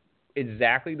go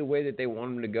exactly the way that they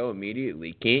want them to go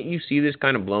immediately, can't you see this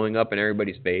kind of blowing up in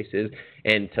everybody's faces?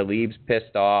 And Talib's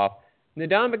pissed off.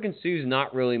 Ndamukong Suh's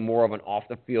not really more of an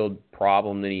off-the-field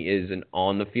problem than he is an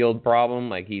on-the-field problem.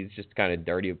 Like, he's just kind of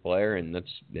dirty a player, and it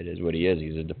is what he is.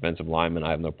 He's a defensive lineman.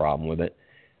 I have no problem with it.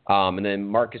 And then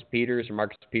Marcus Peterson,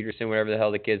 whatever the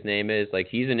hell the kid's name is, like,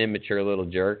 he's an immature little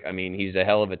jerk. I mean, he's a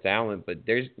hell of a talent, but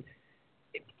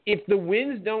if the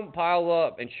wins don't pile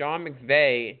up and Sean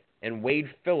McVay and Wade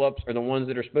Phillips are the ones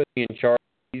that are supposed to be in charge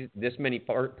of this many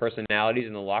personalities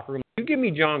in the locker room, you give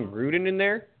me John Gruden in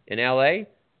there in L.A.,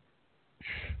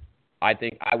 I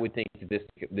would think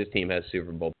this team has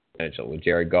Super Bowl potential with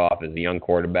Jared Goff as the young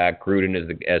quarterback, Gruden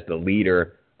as the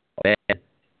leader. Man,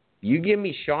 you give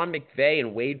me Sean McVay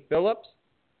and Wade Phillips,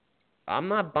 I'm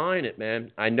not buying it,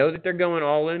 man. I know that they're going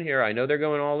all in here. I know they're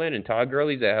going all in, and Todd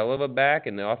Gurley's a hell of a back,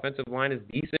 and the offensive line is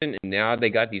decent, and now they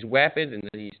got these weapons, and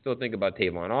then you still think about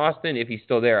Tavon Austin. If he's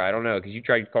still there, I don't know, because you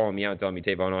tried calling me out and telling me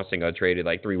Tavon Austin got traded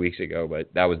like 3 weeks ago,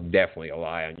 but that was definitely a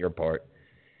lie on your part.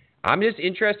 I'm just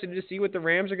interested to see what the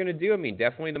Rams are going to do. I mean,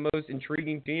 definitely the most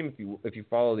intriguing team if you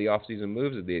follow the offseason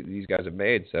moves that these guys have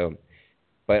made. So,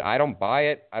 but I don't buy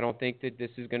it. I don't think that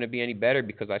this is going to be any better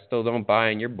because I still don't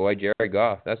buy in your boy Jared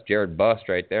Goff. That's Jared Bust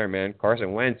right there, man.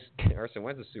 Carson Wentz is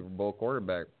a Super Bowl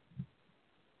quarterback.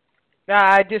 Nah,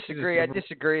 I disagree. But I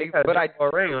disagree.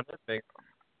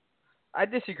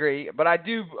 But I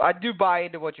do buy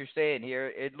into what you're saying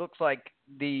here. It looks like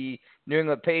the New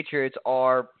England Patriots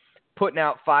are putting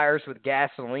out fires with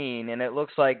gasoline, and it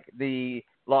looks like the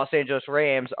Los Angeles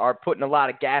Rams are putting a lot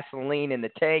of gasoline in the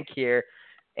tank here,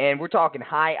 and we're talking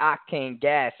high-octane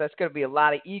gas. That's going to be a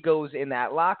lot of egos in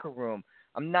that locker room.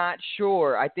 I'm not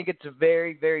sure. I think it's a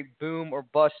very, very boom or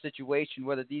bust situation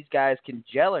whether these guys can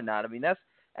gel or not. I mean, that's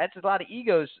a lot of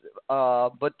egos,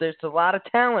 but there's a lot of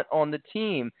talent on the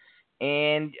team,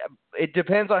 and it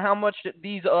depends on how much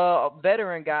these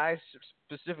veteran guys,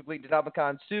 specifically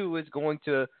Ndamukong Suh, is going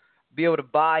to be able to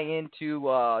buy into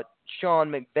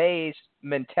Sean McVay's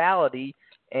mentality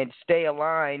and stay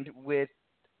aligned with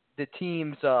the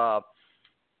team's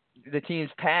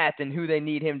path and who they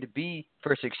need him to be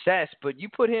for success. But you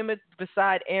put him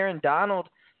beside Aaron Donald,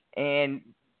 and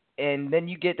then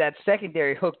you get that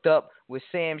secondary hooked up with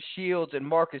Sam Shields and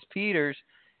Marcus Peters.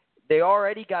 They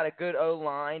already got a good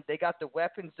O-line. They got the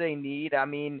weapons they need. I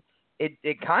mean,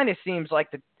 it kind of seems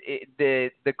like the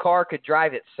car could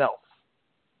drive itself.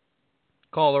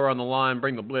 Caller on the line,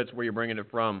 bring the blitz where you're bringing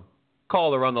it from.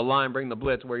 Caller on the line, bring the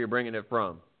blitz where you're bringing it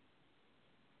from.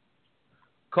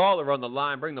 Caller on the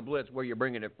line, bring the blitz where you're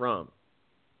bringing it from.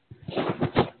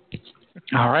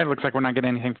 All right, looks like we're not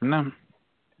getting anything from them.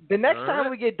 The next time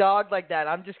we get dogged like that,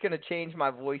 I'm just going to change my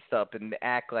voice up and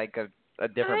act like a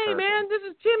different person. Hey, man, this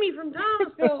is Timmy from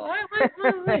Thomasville.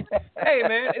 Hey,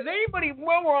 man, is anybody,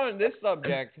 while we're on this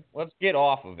subject, let's get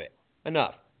off of it.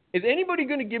 Enough. Is anybody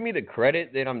going to give me the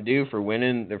credit that I'm due for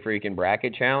winning the freaking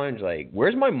bracket challenge? Like,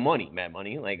 where's my money, Mad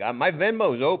Money? Like, my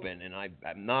Venmo's open, and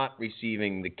I'm not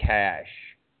receiving the cash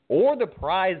or the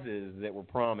prizes that were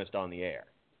promised on the air.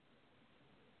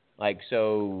 Like,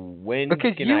 so when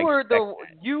because can you I were expect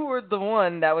that? you were the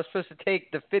one that was supposed to take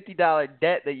the $50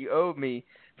 debt that you owed me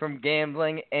from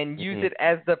gambling and use it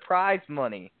as the prize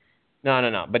money.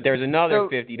 No. But there's another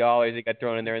 $50 that got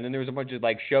thrown in there, and then there was a bunch of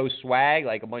show swag,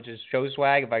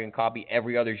 if I can copy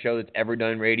every other show that's ever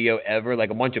done radio ever,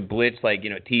 like a bunch of Blitz,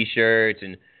 T-shirts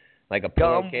and a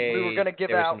pillowcase. We were gonna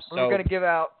give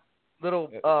out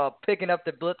little picking up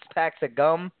the Blitz packs of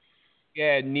gum.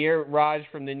 Yeah, Raj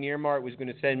from the Near Mart was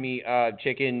gonna send me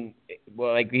chicken.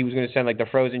 Well, he was gonna send the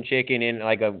frozen chicken in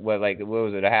a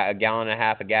gallon and a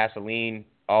half of gasoline.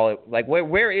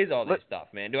 Where is all this stuff,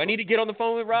 man? Do I need to get on the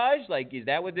phone with Raj? Is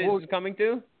that what this is coming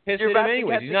to? Pissed at him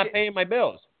anyways. He's not paying my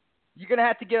bills. You're going to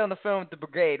have to get on the phone with the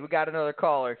brigade. We got another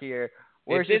caller here.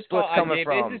 Where's this Blitz coming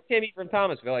from? This is Timmy from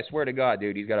Thomasville. I swear to God,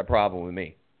 dude, he's got a problem with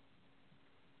me.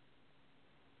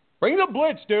 Bring the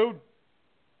Blitz, dude.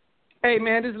 Hey,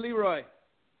 man, this is Leroy.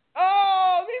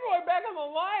 Oh, Leroy back on the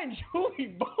line.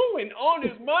 Julie Bowen on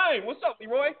his mind. What's up,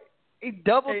 Leroy? He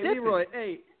double dipping. Hey, Leroy,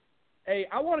 Hey,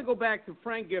 I want to go back to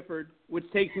Frank Gifford, which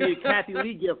takes me to Kathy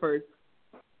Lee Gifford.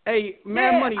 Hey,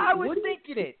 Mad Money. I was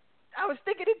thinking it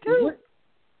too.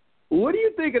 What do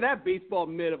you think of that baseball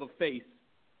mitt of a face,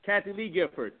 Kathy Lee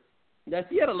Gifford? Now,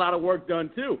 she had a lot of work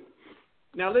done, too.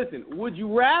 Now, listen, would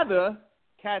you rather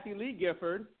Kathy Lee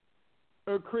Gifford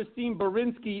or Christine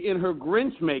Baranski in her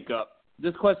Grinch makeup?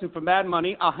 This question for Mad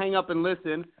Money. I'll hang up and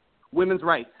listen. Women's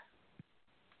rights.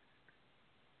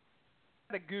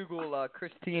 To Google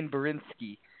Christine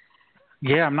Baranski.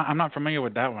 Yeah, I'm not familiar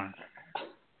with that one.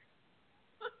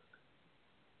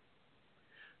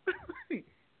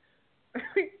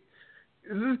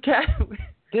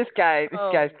 This guy's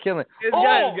killing.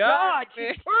 God,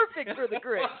 she's perfect for the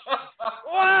Grinch.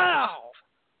 Wow.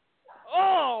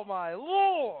 Oh my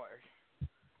Lord.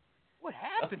 What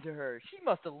happened to her? She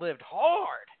must have lived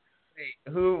hard.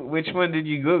 Wait, which one did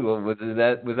you Google? Was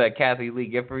that Kathy Lee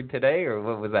Gifford today, or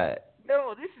what was that?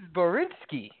 No, this is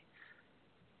Baranski.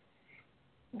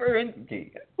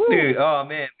 Dude, oh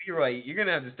man, Leroy, you're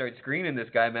gonna have to start screening this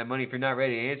guy, Mad Money, if you're not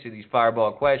ready to answer these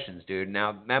fireball questions, dude.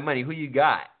 Now, Mad Money, who you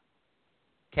got?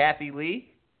 Kathy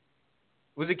Lee?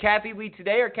 Was it Kathy Lee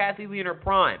today or Kathy Lee in her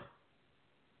prime?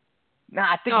 Nah,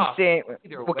 I think he's saying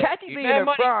Kathy Lee in her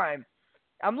prime.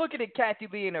 I'm looking at Kathy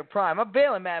Lee in her prime. I'm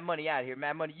bailing Mad Money out here,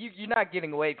 Mad Money. You're not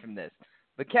getting away from this.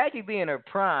 But Kathy Lee in her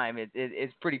prime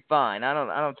is pretty fine. I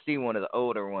don't see one of the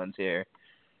older ones here.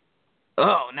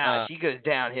 Oh, no, she goes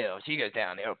downhill. She goes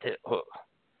downhill too.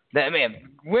 That man,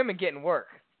 women getting work.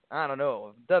 I don't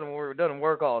know. It doesn't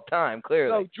work all the time.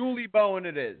 Clearly. So Julie Bowen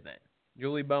it is then.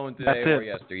 Julie Bowen today or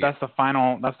yesterday. That's the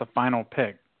final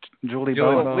pick. Julie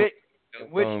Bowen.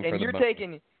 And you're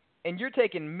taking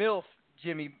MILF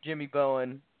Jimmy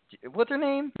Bowen. What's her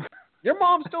name? Your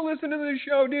mom's still listening to this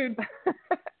show, dude.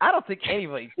 I don't think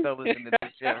anybody's still listening to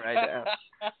this show right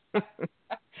now.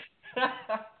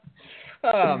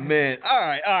 Oh, man. All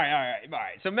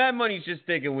right. So Mad Money's just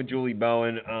sticking with Julie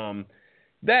Bowen.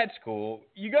 That's cool.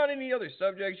 You got any other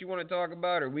subjects you want to talk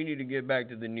about, or we need to get back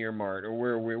to the Near Mart, or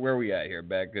where are we at here,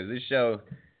 Beck? Because this show,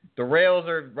 the rails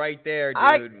are right there,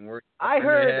 dude. I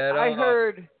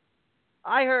heard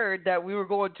that we were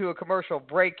going to a commercial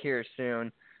break here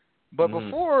soon. But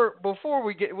before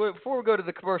we go to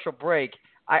the commercial break,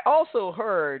 I also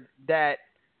heard that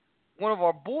one of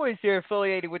our boys here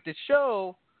affiliated with the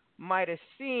show might have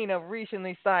seen a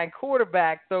recently signed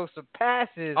quarterback throw some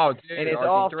passes in his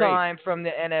off time from the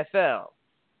NFL.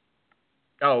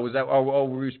 Oh, was that? Oh,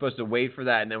 we were supposed to wait for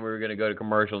that, and then we were going to go to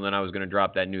commercial, and then I was going to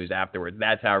drop that news afterwards.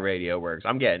 That's how radio works.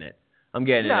 I'm getting it. No,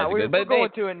 we're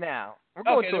going to it now. We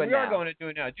are going to do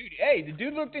it now. Dude, hey, the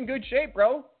dude looked in good shape,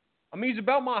 bro. I mean, he's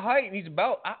about my height, and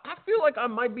I feel like I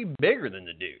might be bigger than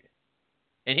the dude.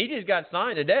 And he just got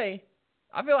signed today.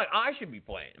 I feel like I should be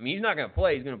playing. I mean, he's not going to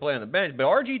play. He's going to play on the bench. But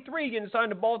RG3 getting signed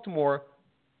to Baltimore,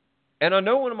 and I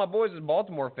know one of my boys is a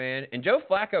Baltimore fan, and Joe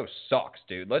Flacco sucks,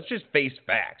 dude. Let's just face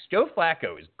facts. Joe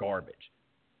Flacco is garbage.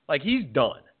 Like, he's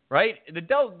done, right? The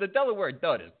Delaware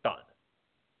dud is done.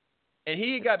 And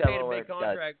he got paid a big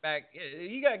contract back.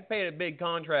 He got paid a big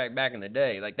contract back in the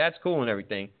day. Like, that's cool and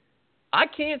everything. I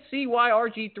can't see why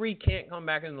RG3 can't come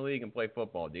back in the league and play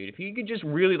football, dude. If he could just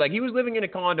really, like, he was living in a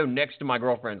condo next to my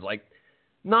girlfriend's, like,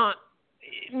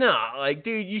 like,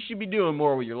 dude, you should be doing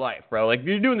more with your life, bro. Like,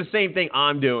 you're doing the same thing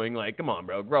I'm doing. Like, come on,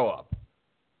 bro, grow up.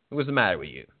 What's the matter with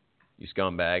you, you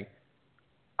scumbag?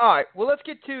 All right, well, let's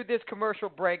get to this commercial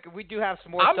break. We do have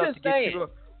some more stuff to get to.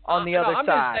 on the other I'm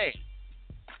side. Just saying.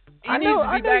 I know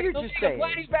you're just saying. I'm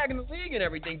glad he's back in the league and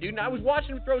everything, dude. And I was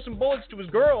watching him throw some bullets to his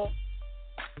girl,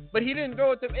 but he didn't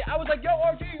throw it to me. I was like, yo,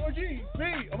 RG,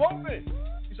 me, I'm open.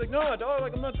 He's like, no, dog,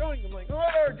 like, I'm not throwing you. I'm like, all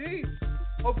right, RG.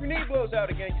 Hope your knee blows out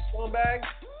again, you scumbag.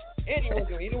 And he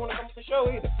didn't want to come to the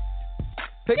show either.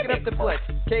 Picking up the blitz.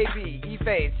 KB,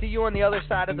 E-Fade. See you on the other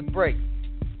side of the break.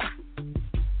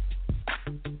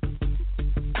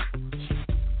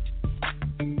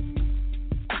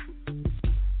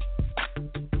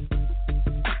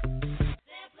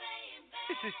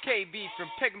 This is KB from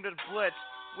Pick 'em to the Blitz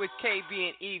with KB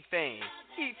and E-Fane.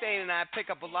 E-Fane and I pick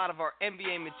up a lot of our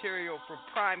NBA material from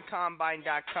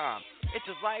PrimeCombine.com. It's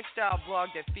a lifestyle blog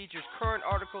that features current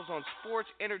articles on sports,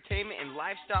 entertainment, and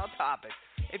lifestyle topics.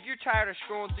 If you're tired of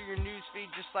scrolling through your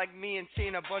newsfeed just like me and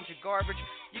seeing a bunch of garbage,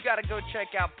 you got to go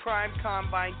check out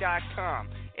PrimeCombine.com.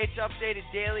 It's updated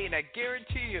daily, and I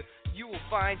guarantee you will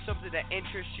find something that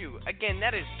interests you. Again,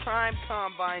 that is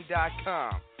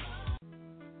PrimeCombine.com.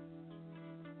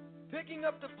 Picking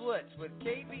up the Blitz with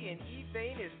KB and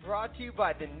E-Fane is brought to you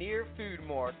by the Near Food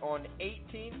Mart on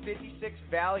 1856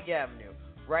 Valley Avenue,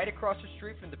 right across the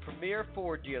street from the Premier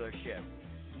Ford dealership.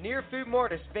 Near Food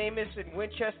Mart is famous in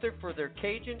Winchester for their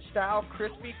Cajun-style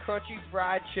crispy, crunchy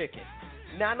fried chicken.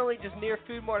 Not only does Near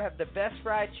Food Mart have the best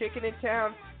fried chicken in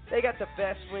town, they got the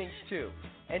best wings too.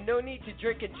 And no need to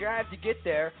drink and drive to get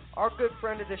there. Our good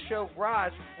friend of the show,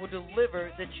 Raj, will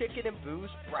deliver the chicken and booze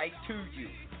right to you.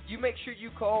 You make sure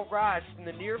you call Raj from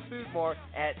the Near Food Mart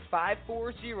at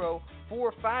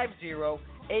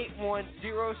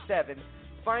 540-450-8107.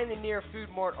 Find the Near Food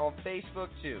Mart on Facebook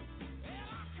too.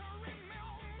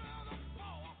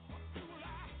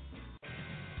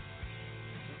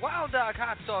 Wild Dog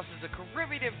Hot Sauce is a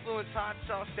Caribbean-influenced hot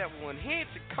sauce that will enhance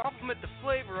and complement the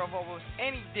flavor of almost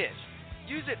any dish.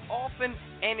 Use it often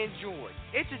and enjoy.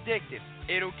 It's addictive.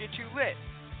 It'll get you lit.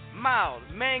 Mild,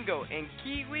 mango, and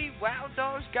kiwi, Wild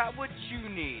Dog's got what you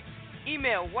need.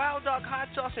 Email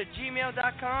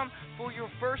wilddoghotsauce@gmail.com for your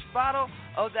first bottle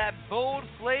of that bold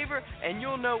flavor, and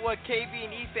you'll know what KB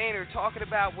and E-Fane are talking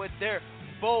about with their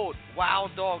bold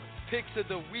Wild Dog picks of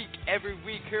the week every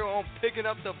week here on Picking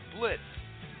Up the Blitz.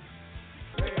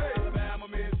 Alabama,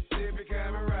 Mississippi,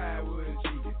 come and ride with a G.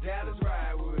 Dallas,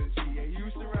 ride with a G.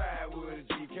 Houston, ride with a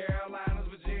G. Carolinas,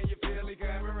 Virginia, Philly,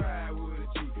 come and ride with a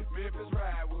G. Memphis,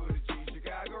 ride with a G.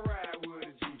 Chicago, ride with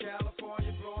a G.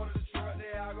 California, Florida, Detroit,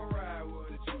 they all go ride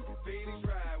with a G. Phoenix,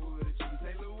 ride with a G.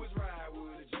 St. Louis, ride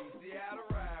with a G. Seattle,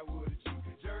 ride with a G.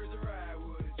 Jersey, ride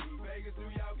with a G. Vegas,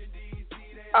 New York, and D.C.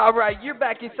 All right, you're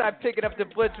back inside Picking Up the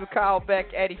Blitz with Kyle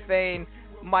Beck, Eddie Fane,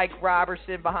 Mike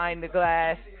Robertson behind the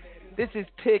glass. This is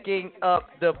Picking Up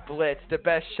the Blitz, the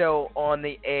best show on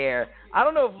the air. I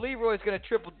don't know if Leroy's going to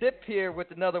triple dip here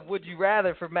with another Would You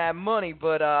Rather for Mad Money,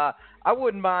 but I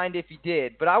wouldn't mind if he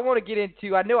did. But I want to get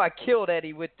into, I know I killed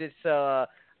Eddie with this, my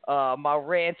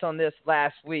rants on this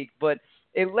last week, but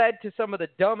it led to some of the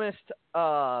dumbest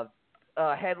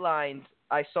headlines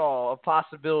I saw of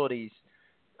possibilities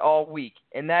all week.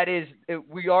 And that is,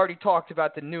 we already talked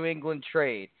about the New England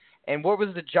trade. And what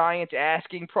was the Giants'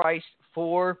 asking price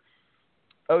for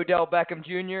Odell Beckham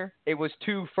Jr.? It was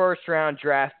 2 first-round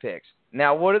draft picks.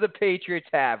 Now, what do the Patriots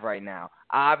have right now?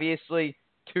 Obviously,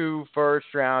 2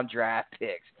 first-round draft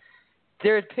picks.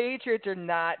 Their Patriots are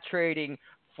not trading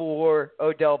for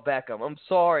Odell Beckham. I'm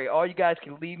sorry. All you guys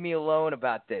can leave me alone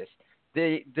about this.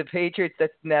 The Patriots,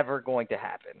 that's never going to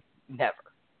happen. Never.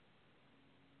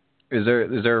 Is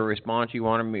there a response you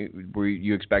wanted me? Were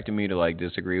you expecting me to like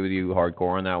disagree with you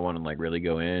hardcore on that one and like really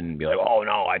go in and be like, oh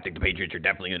no, I think the Patriots are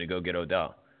definitely going to go get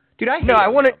Odell? Dude, I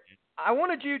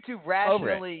wanted you to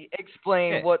rationally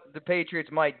explain what the Patriots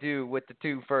might do with the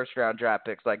 2 first-round draft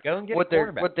picks. Like go and get a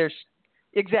quarterback.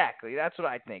 Exactly. That's what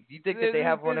I think. Do you think that they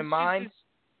have one in mind?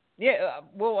 Yeah.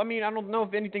 Well, I mean, I don't know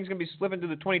if anything's going to be slipping to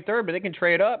the 23rd, but they can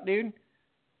trade up, dude.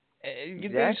 Exactly.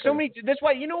 There's so many. That's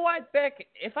why, you know what, Beck?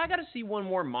 If I got to see one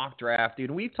more mock draft, dude,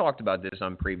 we've talked about this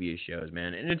on previous shows,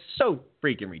 man, and it's so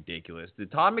freaking ridiculous. The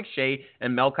Todd McShay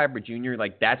and Mel Kiper Jr.,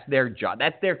 like, that's their job.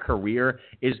 That's their career,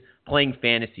 is playing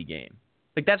fantasy game.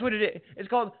 Like, that's what it is. It's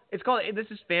called, this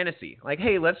is fantasy. Like,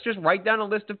 hey, let's just write down a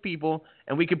list of people,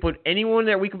 and we could put anyone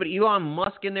there. We could put Elon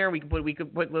Musk in there. We could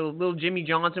put little Jimmy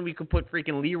Johnson. We could put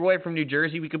freaking Leroy from New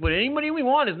Jersey. We could put anybody we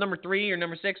want as number 3 or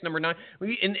number 6, number 9.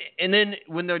 And then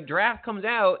when the draft comes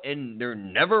out, and they're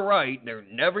never right, they're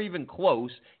never even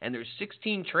close, and there's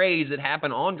 16 trades that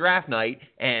happen on draft night,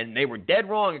 and they were dead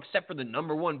wrong except for the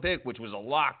number 1 pick, which was a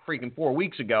lock freaking 4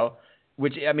 weeks ago,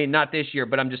 which, I mean, not this year,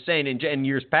 but I'm just saying in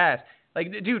years past,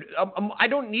 Like, dude, I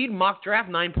don't need mock draft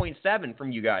 9.7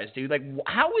 from you guys, dude. Like,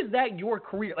 how is that your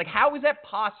career? Like, how is that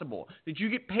possible that you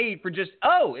get paid for just,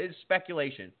 it's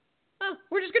speculation?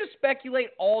 We're just going to speculate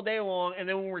all day long, and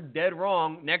then when we're dead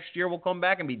wrong, next year we'll come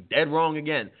back and be dead wrong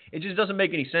again. It just doesn't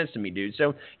make any sense to me, dude.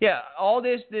 So, yeah, all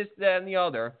this, that, and the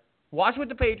other. Watch what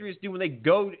the Patriots do when they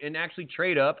go and actually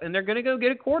trade up, and they're going to go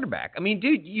get a quarterback. I mean,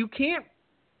 dude, you can't.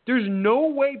 There's no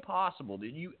way possible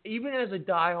that you, even as a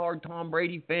diehard Tom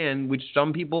Brady fan, which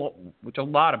a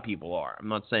lot of people are. I'm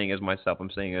not saying as myself. I'm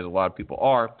saying as a lot of people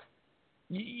are.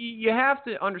 You have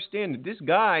to understand that this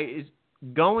guy is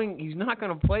going. He's not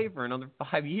going to play for another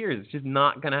 5 years. It's just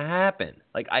not going to happen.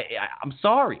 Like I'm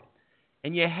sorry.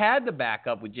 And you had the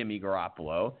backup with Jimmy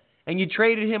Garoppolo, and you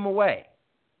traded him away.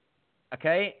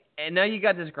 Okay, and now you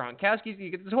got this Gronkowski. You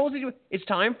get this whole situation. It's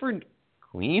time for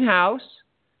clean house.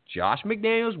 Josh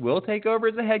McDaniels will take over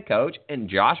as the head coach, and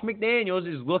Josh McDaniels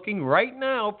is looking right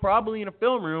now, probably in a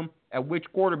film room, at which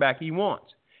quarterback he wants.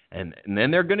 And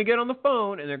then they're going to get on the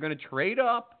phone, and they're going to trade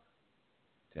up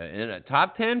in a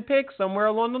top 10 pick somewhere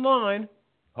along the line.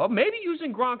 Oh, maybe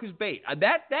using Gronk as bait.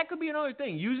 That could be another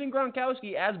thing, using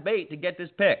Gronkowski as bait to get this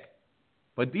pick.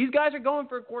 But these guys are going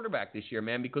for a quarterback this year,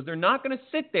 man, because they're not going to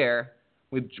sit there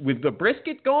with the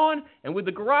Brisket gone and with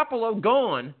the Garoppolo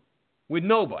gone with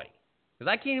nobody.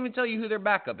 Because I can't even tell you who their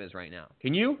backup is right now.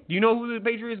 Can you? Do you know who the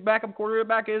Patriots' backup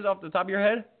quarterback is off the top of your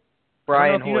head?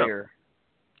 Brian Hoyer.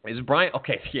 Is it Brian?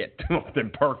 Okay, yeah,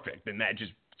 then perfect. Then that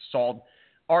just solved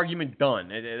argument done.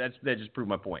 That just proved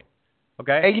my point.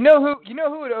 Okay. Hey, you know who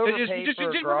would overpay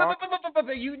for Gronk?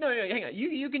 Hang on.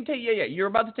 You can take. Yeah. You're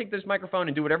about to take this microphone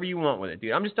and do whatever you want with it,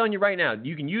 dude. I'm just telling you right now.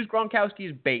 You can use Gronkowski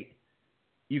as bait.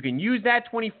 You can use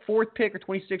that 24th pick or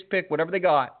 26th pick, whatever they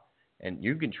got, and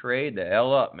you can trade the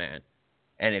hell up, man.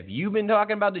 And if you've been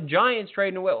talking about the Giants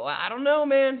trading away, well, I don't know,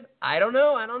 man. I don't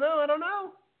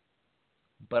know.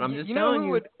 But I'm just telling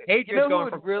you, Patriots who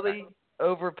would really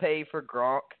overpay for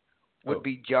Gronk would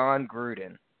be John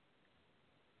Gruden.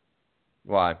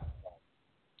 Why?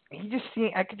 I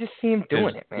could just see him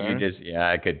doing it, man.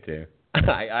 I could too.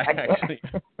 I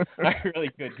really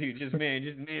could too. Just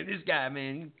man, this guy,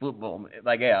 man, football, man.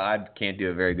 Like, yeah, I can't do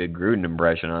a very good Gruden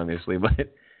impression, obviously,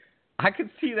 but I could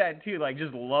see that too, like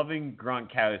just loving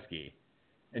Gronkowski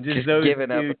and just those giving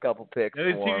two, up a couple picks.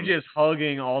 Those two just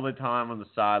hugging all the time on the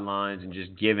sidelines and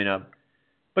just giving up.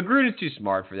 But Gruden's too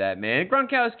smart for that, man.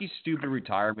 Gronkowski's stupid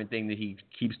retirement thing that he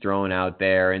keeps throwing out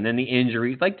there, and then the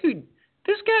injuries. Like, dude,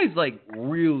 this guy's like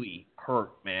really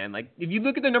hurt, man. Like, if you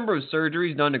look at the number of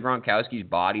surgeries done to Gronkowski's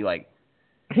body, like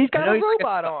he's got a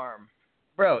robot arm,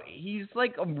 bro. He's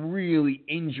like a really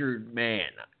injured man,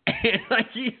 and like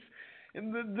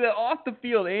and the off the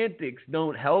field antics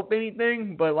don't help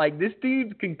anything. But like this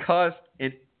dude's concussed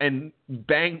and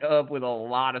banged up with a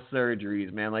lot of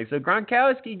surgeries, man. Like, so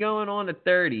Gronkowski going on to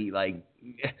 30, like,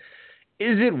 is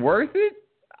it worth it?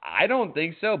 I don't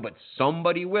think so, but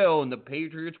somebody will, and the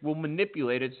Patriots will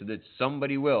manipulate it so that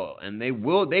somebody will, and they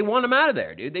want him out of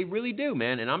there, dude. They really do,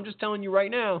 man. And I'm just telling you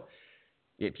right now,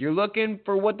 if you're looking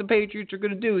for what the Patriots are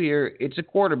going to do here, it's a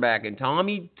quarterback, and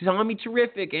Tommy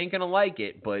Terrific ain't going to like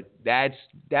it, but that's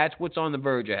what's on the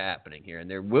verge of happening here, and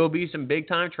there will be some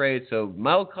big-time trades, so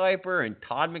Mel Kiper and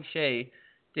Todd McShay,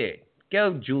 dude,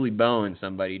 go Julie Bowen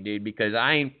somebody, dude, because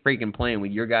I ain't freaking playing with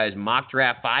your guys' mock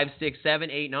draft 5, 6, 7,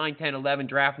 8, 9, 10, 11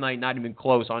 draft night, not even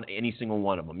close on any single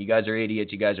one of them. You guys are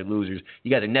idiots. You guys are losers.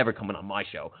 You guys are never coming on my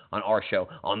show, on our show,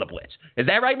 on The Blitz. Is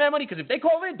that right, man, Money? Because if they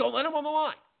call in, don't let them on the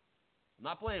line. I'm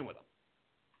not playing with them.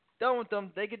 Done with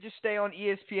them. They could just stay on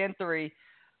ESPN3.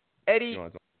 Eddie. You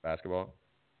want to talk basketball?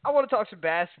 I want to talk some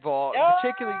basketball,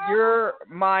 particularly your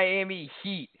Miami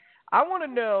Heat. I want to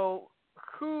know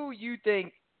who you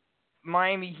think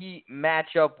Miami Heat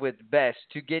match up with best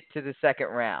to get to the second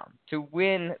round, to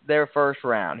win their first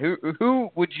round. Who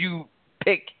would you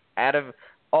pick out of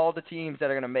all the teams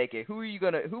that are going to make it? Who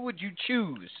would you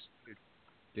choose?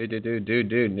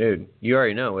 Dude. You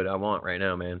already know what I want right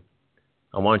now, man.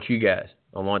 I want you guys.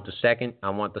 I want the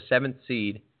 7th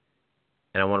seed,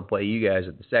 and I want to play you guys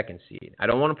at the 2nd seed. I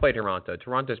don't want to play Toronto.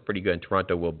 Toronto's pretty good, and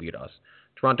Toronto will beat us.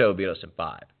 Toronto will beat us in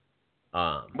 5.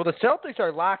 Well, the Celtics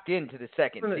are locked into the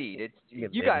 2nd seed.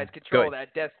 You guys control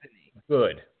that destiny.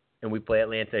 Good. And we play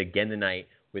Atlanta again tonight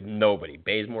with nobody.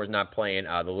 Bazemore's not playing.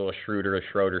 The little Schroeder,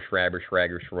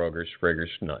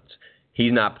 nuts.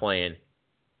 He's not playing.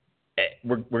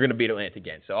 We're going to beat Atlanta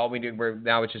again. So all we do,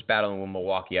 now it's just battling with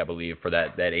Milwaukee, I believe, for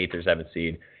that 8th or 7th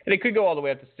seed. And it could go all the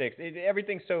way up to 6.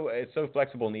 Everything's so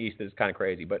flexible in the East that it's kind of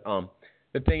crazy. But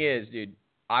the thing is, dude,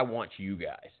 I want you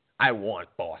guys. I want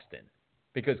Boston.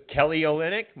 Because Kelly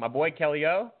Olynyk, my boy Kelly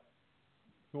O,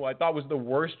 who I thought was the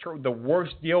worst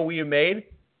deal we have made.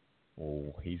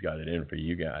 Oh, he's got it in for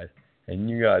you guys. And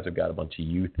you guys have got a bunch of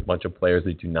youth, a bunch of players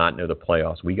that do not know the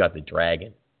playoffs. We got the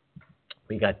Dragon.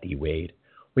 We got D-Wade.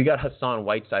 We got Hassan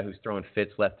Whiteside, who's throwing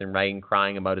fits left and right and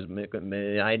crying about I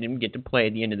didn't get to play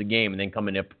at the end of the game, and then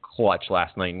coming up clutch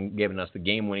last night and giving us the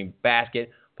game-winning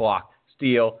basket, block,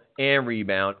 steal, and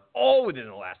rebound, all within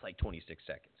the last, 26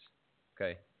 seconds.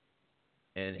 Okay?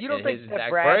 And you don't think that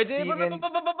Brad Stevens...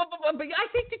 But I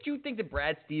think that you think that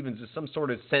Brad Stevens is some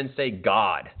sort of sensei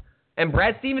god. And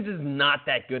Brad Stevens is not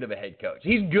that good of a head coach.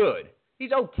 He's good.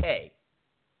 He's okay.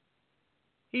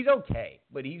 He's okay,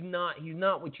 but he's not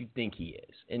what you think he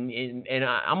is. And we're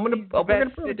gonna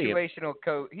prove it to you. Situational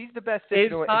coach. He's the best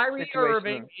Is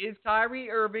Kyrie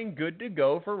Irving good to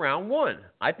go for round one?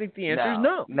 I think the answer is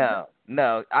no.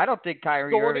 No. I don't think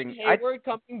Kyrie Irving. Hayward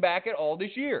coming back at all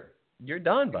this year. You're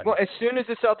done, buddy. Well, as soon as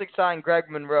the Celtics signed Greg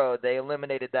Monroe, they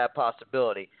eliminated that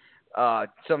possibility,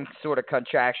 some sort of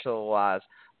contractual wise.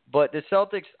 But the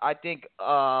Celtics, I think,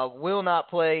 will not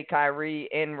play Kyrie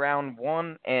in round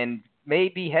one and may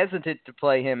be hesitant to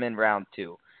play him in round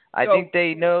two. I think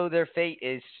they know their fate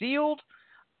is sealed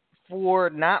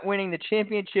for not winning the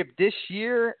championship this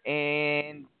year,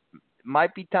 and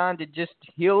might be time to just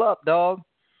heal up, dog.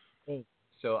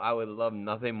 So I would love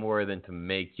nothing more than to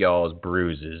make y'all's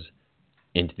bruises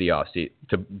into the offseason.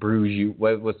 To bruise you.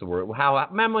 What's the word?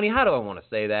 Mad Money, how do I want to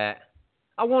say that?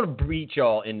 I want to beat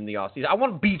y'all in the offseason. I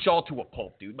want to beat y'all to a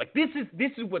pulp, dude.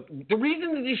 This is what the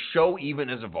reason that this show even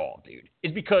has evolved, dude,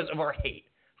 is because of our hate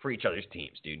for each other's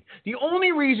teams, dude. The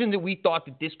only reason that we thought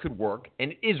that this could work,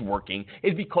 and it is working,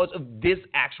 is because of this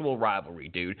actual rivalry,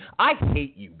 dude. I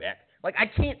hate you, Beck. I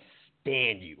can't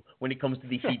stand you when it comes to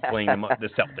the Heat playing the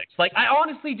Celtics. I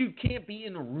honestly, dude, can't be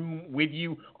in a room with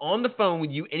you, on the phone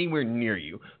with you, anywhere near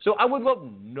you. So I would love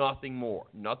nothing more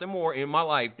in my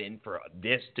life than for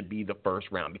this to be the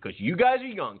first round, because you guys are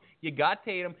young. You got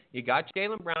Tatum, you got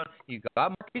Jaylen Brown, you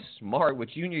got Marcus Smart,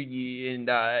 which you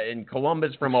in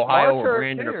Columbus from Ohio, or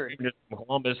Brandon from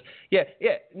Columbus. Yeah.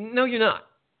 No, you're not.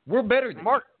 We're better than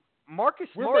Marcus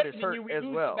Smart is hurt as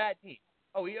well. Bad team.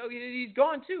 Oh, he's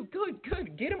gone too. Good.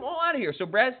 Get him all out of here. So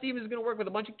Brad Stevens is going to work with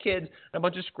a bunch of kids and a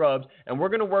bunch of scrubs, and we're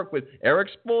going to work with Eric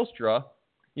Spoelstra,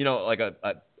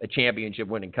 a championship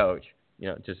winning coach,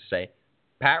 just to say.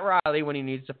 Pat Riley, when he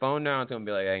needs to phone down to him,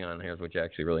 be like, hang on, here's what you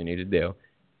actually really need to do.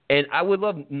 And I would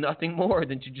love nothing more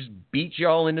than to just beat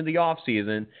y'all into the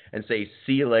offseason and say,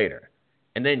 see you later.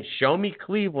 And then show me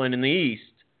Cleveland in the East,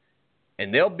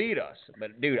 and they'll beat us.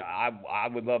 But, dude, I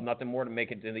would love nothing more to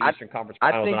make it to the Eastern Conference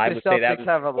Finals. I think the Celtics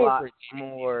have a lot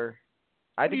more.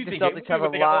 I think the Celtics have a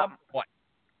lot.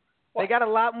 They got a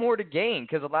lot more to gain,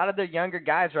 because a lot of their younger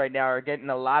guys right now are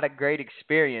getting a lot of great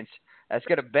experience. That's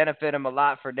going to benefit them a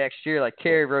lot for next year, like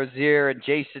Terry Rozier and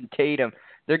Jason Tatum.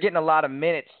 They're getting a lot of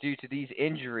minutes due to these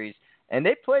injuries. And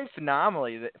they played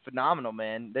phenomenal,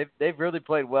 man. They've really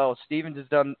played well. Stevens has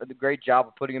done a great job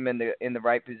of putting them in the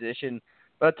right position.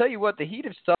 But I'll tell you what, the Heat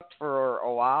have sucked for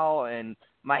a while, and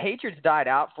my hatred's died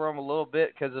out for them a little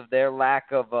bit because of their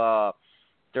lack of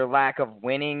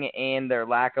winning and their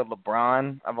lack of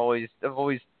LeBron. I've always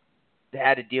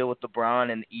had to deal with LeBron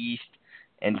in the East,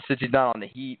 and since he's not on the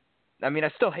Heat, I mean,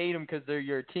 I still hate him because they're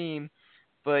your team.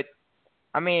 But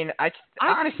I mean, I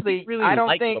honestly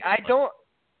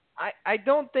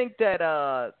don't think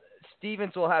that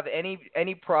Stevens will have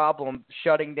any problem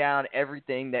shutting down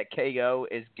everything that KO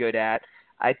is good at.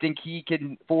 I think he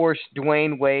can force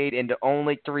Dwayne Wade into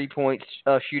only 3-point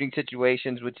shooting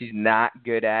situations, which he's not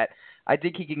good at. I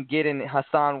think he can get in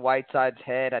Hassan Whiteside's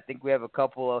head. I think we have a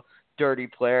couple of dirty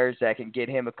players that can get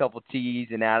him a couple tees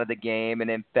and out of the game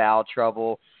and in foul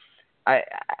trouble.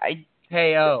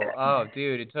 KO.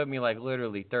 Dude, it took me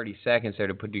literally 30 seconds there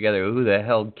to put together who the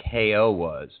hell KO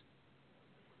was.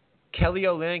 Kelly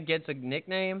Olynyk gets a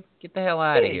nickname? Get the hell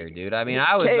out of here, dude. I mean,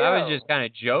 I was just kind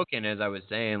of joking as I was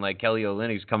saying, Kelly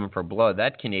Olynyk's coming for blood.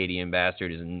 That Canadian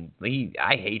bastard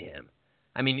I hate him.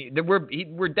 I mean,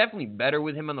 we're definitely better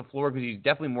with him on the floor because he's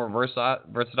definitely more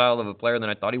versatile of a player than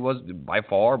I thought he was by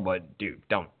far. But, dude,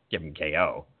 don't give him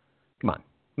KO. Come on.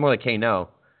 More like K-No.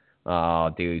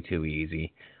 Oh, dude, too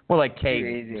easy. More like K. Too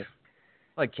easy.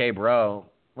 Like K, bro.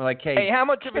 More like K. Hey, how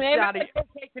much of a shot?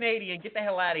 Canadian, get the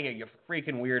hell out of here, you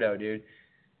freaking weirdo, dude.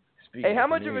 Hey, how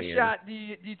much of a shot do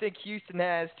you think Houston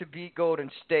has to beat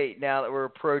Golden State now that we're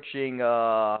approaching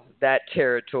that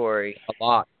territory? A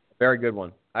lot. Very good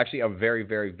one. Actually, a very,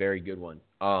 very, very good one.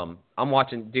 I'm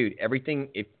watching, dude, everything.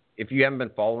 If you haven't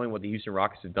been following what the Houston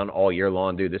Rockets have done all year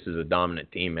long, dude, this is a dominant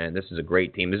team, man. This is a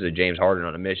great team. This is a James Harden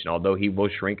on a mission. Although he will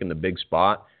shrink in the big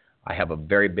spot, I have a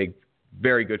very good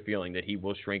feeling that he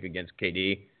will shrink against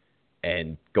KD.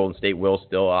 and Golden State will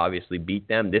still obviously beat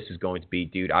them. This is going to be,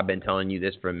 dude, I've been telling you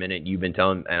this for a minute. You've been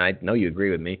telling, and I know you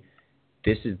agree with me.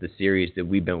 This is the series that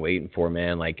we've been waiting for,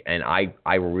 man. Like, and I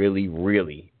really,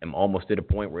 really am almost at a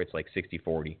point where it's like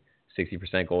 60-40,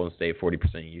 60% Golden State,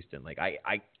 40% Houston. Like, I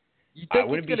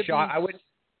wouldn't be shocked.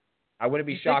 I wouldn't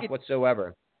be shocked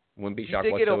whatsoever. Wouldn't be shocked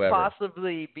whatsoever. You think it'll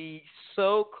possibly be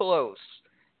so close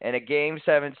in a Game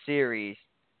 7 series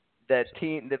that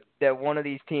one of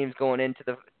these teams going into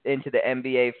the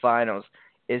NBA Finals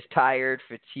is tired,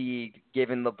 fatigued,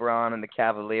 giving LeBron and the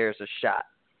Cavaliers a shot?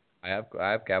 I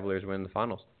have Cavaliers winning the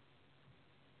finals.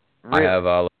 Really? I have,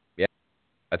 I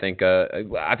think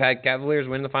I've had Cavaliers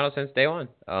win the finals since day one,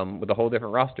 with a whole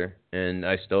different roster, and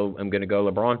I still am going to go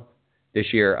LeBron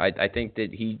this year. I think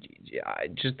that he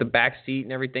just the backseat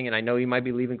and everything, and I know he might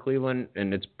be leaving Cleveland,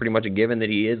 and it's pretty much a given that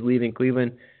he is leaving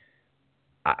Cleveland.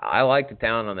 I like the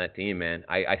talent on that team, man.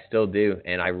 I still do,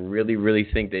 and I really, really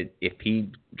think that if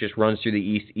he just runs through the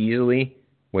East easily,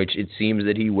 which it seems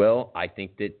that he will, I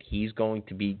think that he's going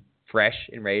to be fresh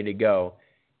and ready to go.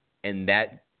 And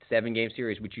that 7-game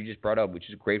series, which you just brought up, which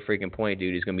is a great freaking point,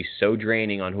 dude, is going to be so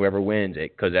draining on whoever wins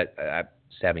it, because that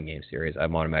 7-game series,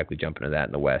 I'm automatically jumping to that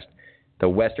in the West. The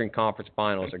Western Conference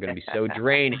Finals are going to be so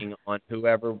draining on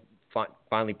whoever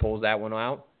finally pulls that one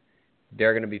out.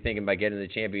 They're going to be thinking by getting the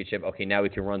championship, okay, now we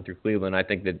can run through Cleveland. I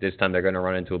think that this time they're going to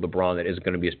run into a LeBron that isn't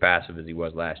going to be as passive as he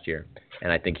was last year.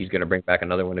 And I think he's going to bring back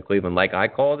another one to Cleveland like I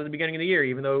called at the beginning of the year,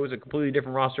 even though it was a completely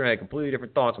different roster and I had completely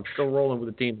different thoughts. I'm still rolling with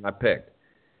the team I picked.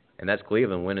 And that's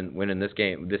Cleveland winning this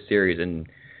game, this series. And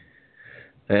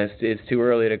it's too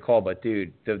early to call, but,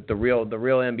 dude, the real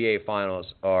NBA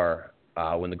Finals are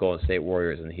when the Golden State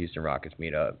Warriors and the Houston Rockets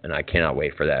meet up, and I cannot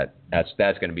wait for that. That's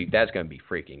going to be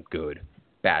freaking good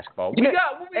basketball. We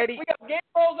got game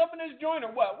balls up in this joint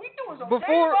or what? We doing some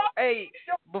game balls?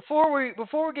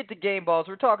 Before we get to game balls,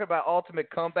 we're talking about ultimate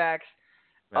comebacks.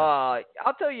 I'll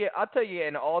tell you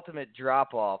an ultimate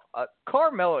drop off.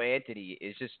 Carmelo Anthony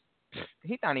is just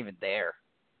he's not even there.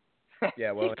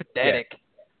 Yeah, well, he's pathetic. Yeah.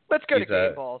 Let's go to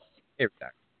game balls.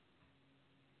 Exactly.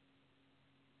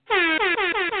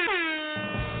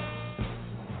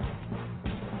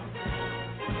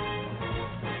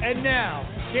 And now,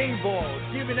 Game Balls,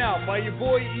 given out by your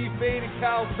boy E-Fade and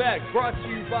Kyle Beck, brought to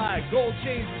you by Gold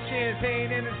Chains and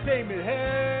Champagne Entertainment.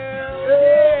 Hell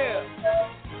yeah!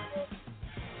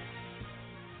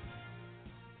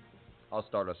 I'll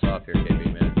start us off here,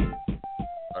 KB, man.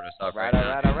 Start us off right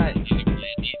now.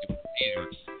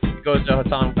 It goes to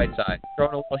Hassan Whiteside,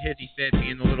 throwing a little hissy fit,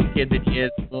 being the little kid that he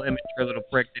is, the little immature little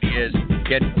prick that he is,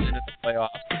 getting us into the playoffs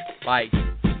by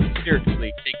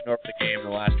seriously taking over the game in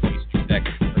the last 26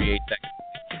 seconds, 38 seconds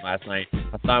last night.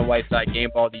 Hassan Whiteside, game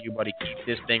ball to you, buddy. Keep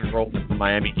this thing rolling for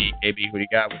Miami Heat. KB, who do you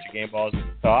got? What's your game balls?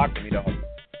 Talk to me, dog.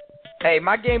 Hey,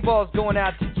 my game ball is going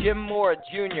out to Jim Mora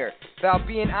Jr. about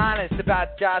being honest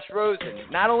about Josh Rosen.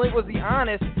 Not only was he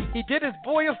honest, he did his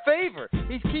boy a favor.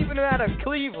 He's keeping him out of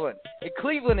Cleveland. And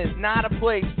Cleveland is not a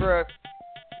place for a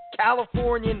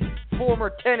Californian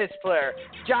former tennis player.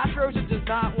 Josh Rosen does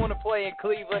not want to play in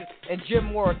Cleveland, and Jim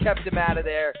Mora kept him out of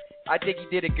there. I think he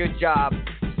did a good job.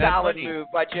 Solid move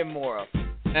by Jim Mora.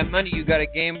 That money, you got a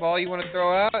game ball you want to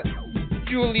throw out?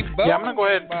 Julie Bowen. Yeah, I'm gonna go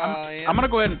ahead. I'm gonna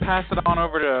go ahead and pass it on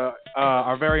over to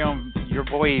our very own your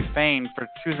boy Fane for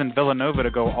choosing Villanova to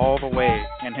go all the way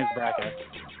in his bracket.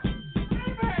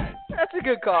 That's a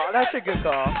good call.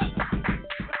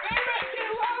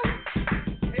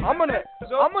 I'm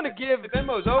gonna give the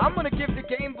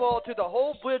game ball to the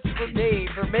whole Blitz Brigade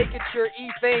for making sure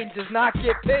E-Fane does not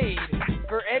get paid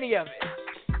for any of it.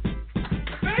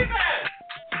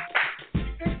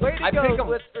 Way to go,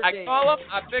 Blitz Brigade. I call them,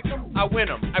 I pick them, I win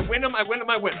them. I win them.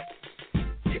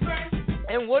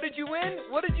 And what did you win,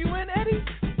 Eddie?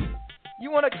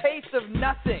 You won a case of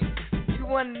nothing. You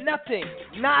won nothing.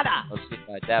 Nada. Let's see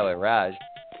like that with Raj.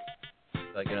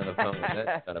 Like another phone with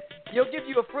that. He'll give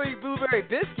you a free blueberry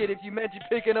biscuit if you mention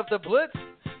picking up the Blitz.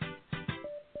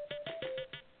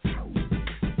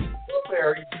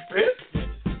 Blueberry biscuit?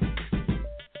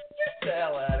 Get the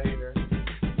hell out of here.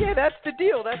 Yeah, that's the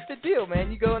deal,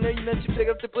 man. You go in there, you mention pick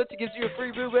up the Blitz, it gives you a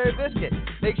free blueberry biscuit.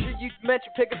 Make sure you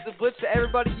mention pick up the Blitz to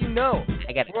everybody you know.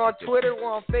 We're on Twitter,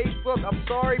 we're on Facebook. I'm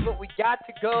sorry, but we got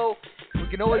to go. We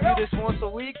can only do this once a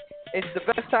week. It's the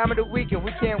best time of the week, and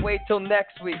we can't wait till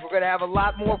next week. We're going to have a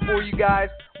lot more for you guys.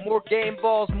 More game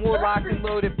balls, more locked and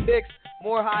loaded picks,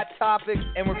 more hot topics,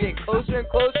 and we're getting closer and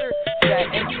closer to that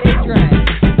NBA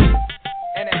draft.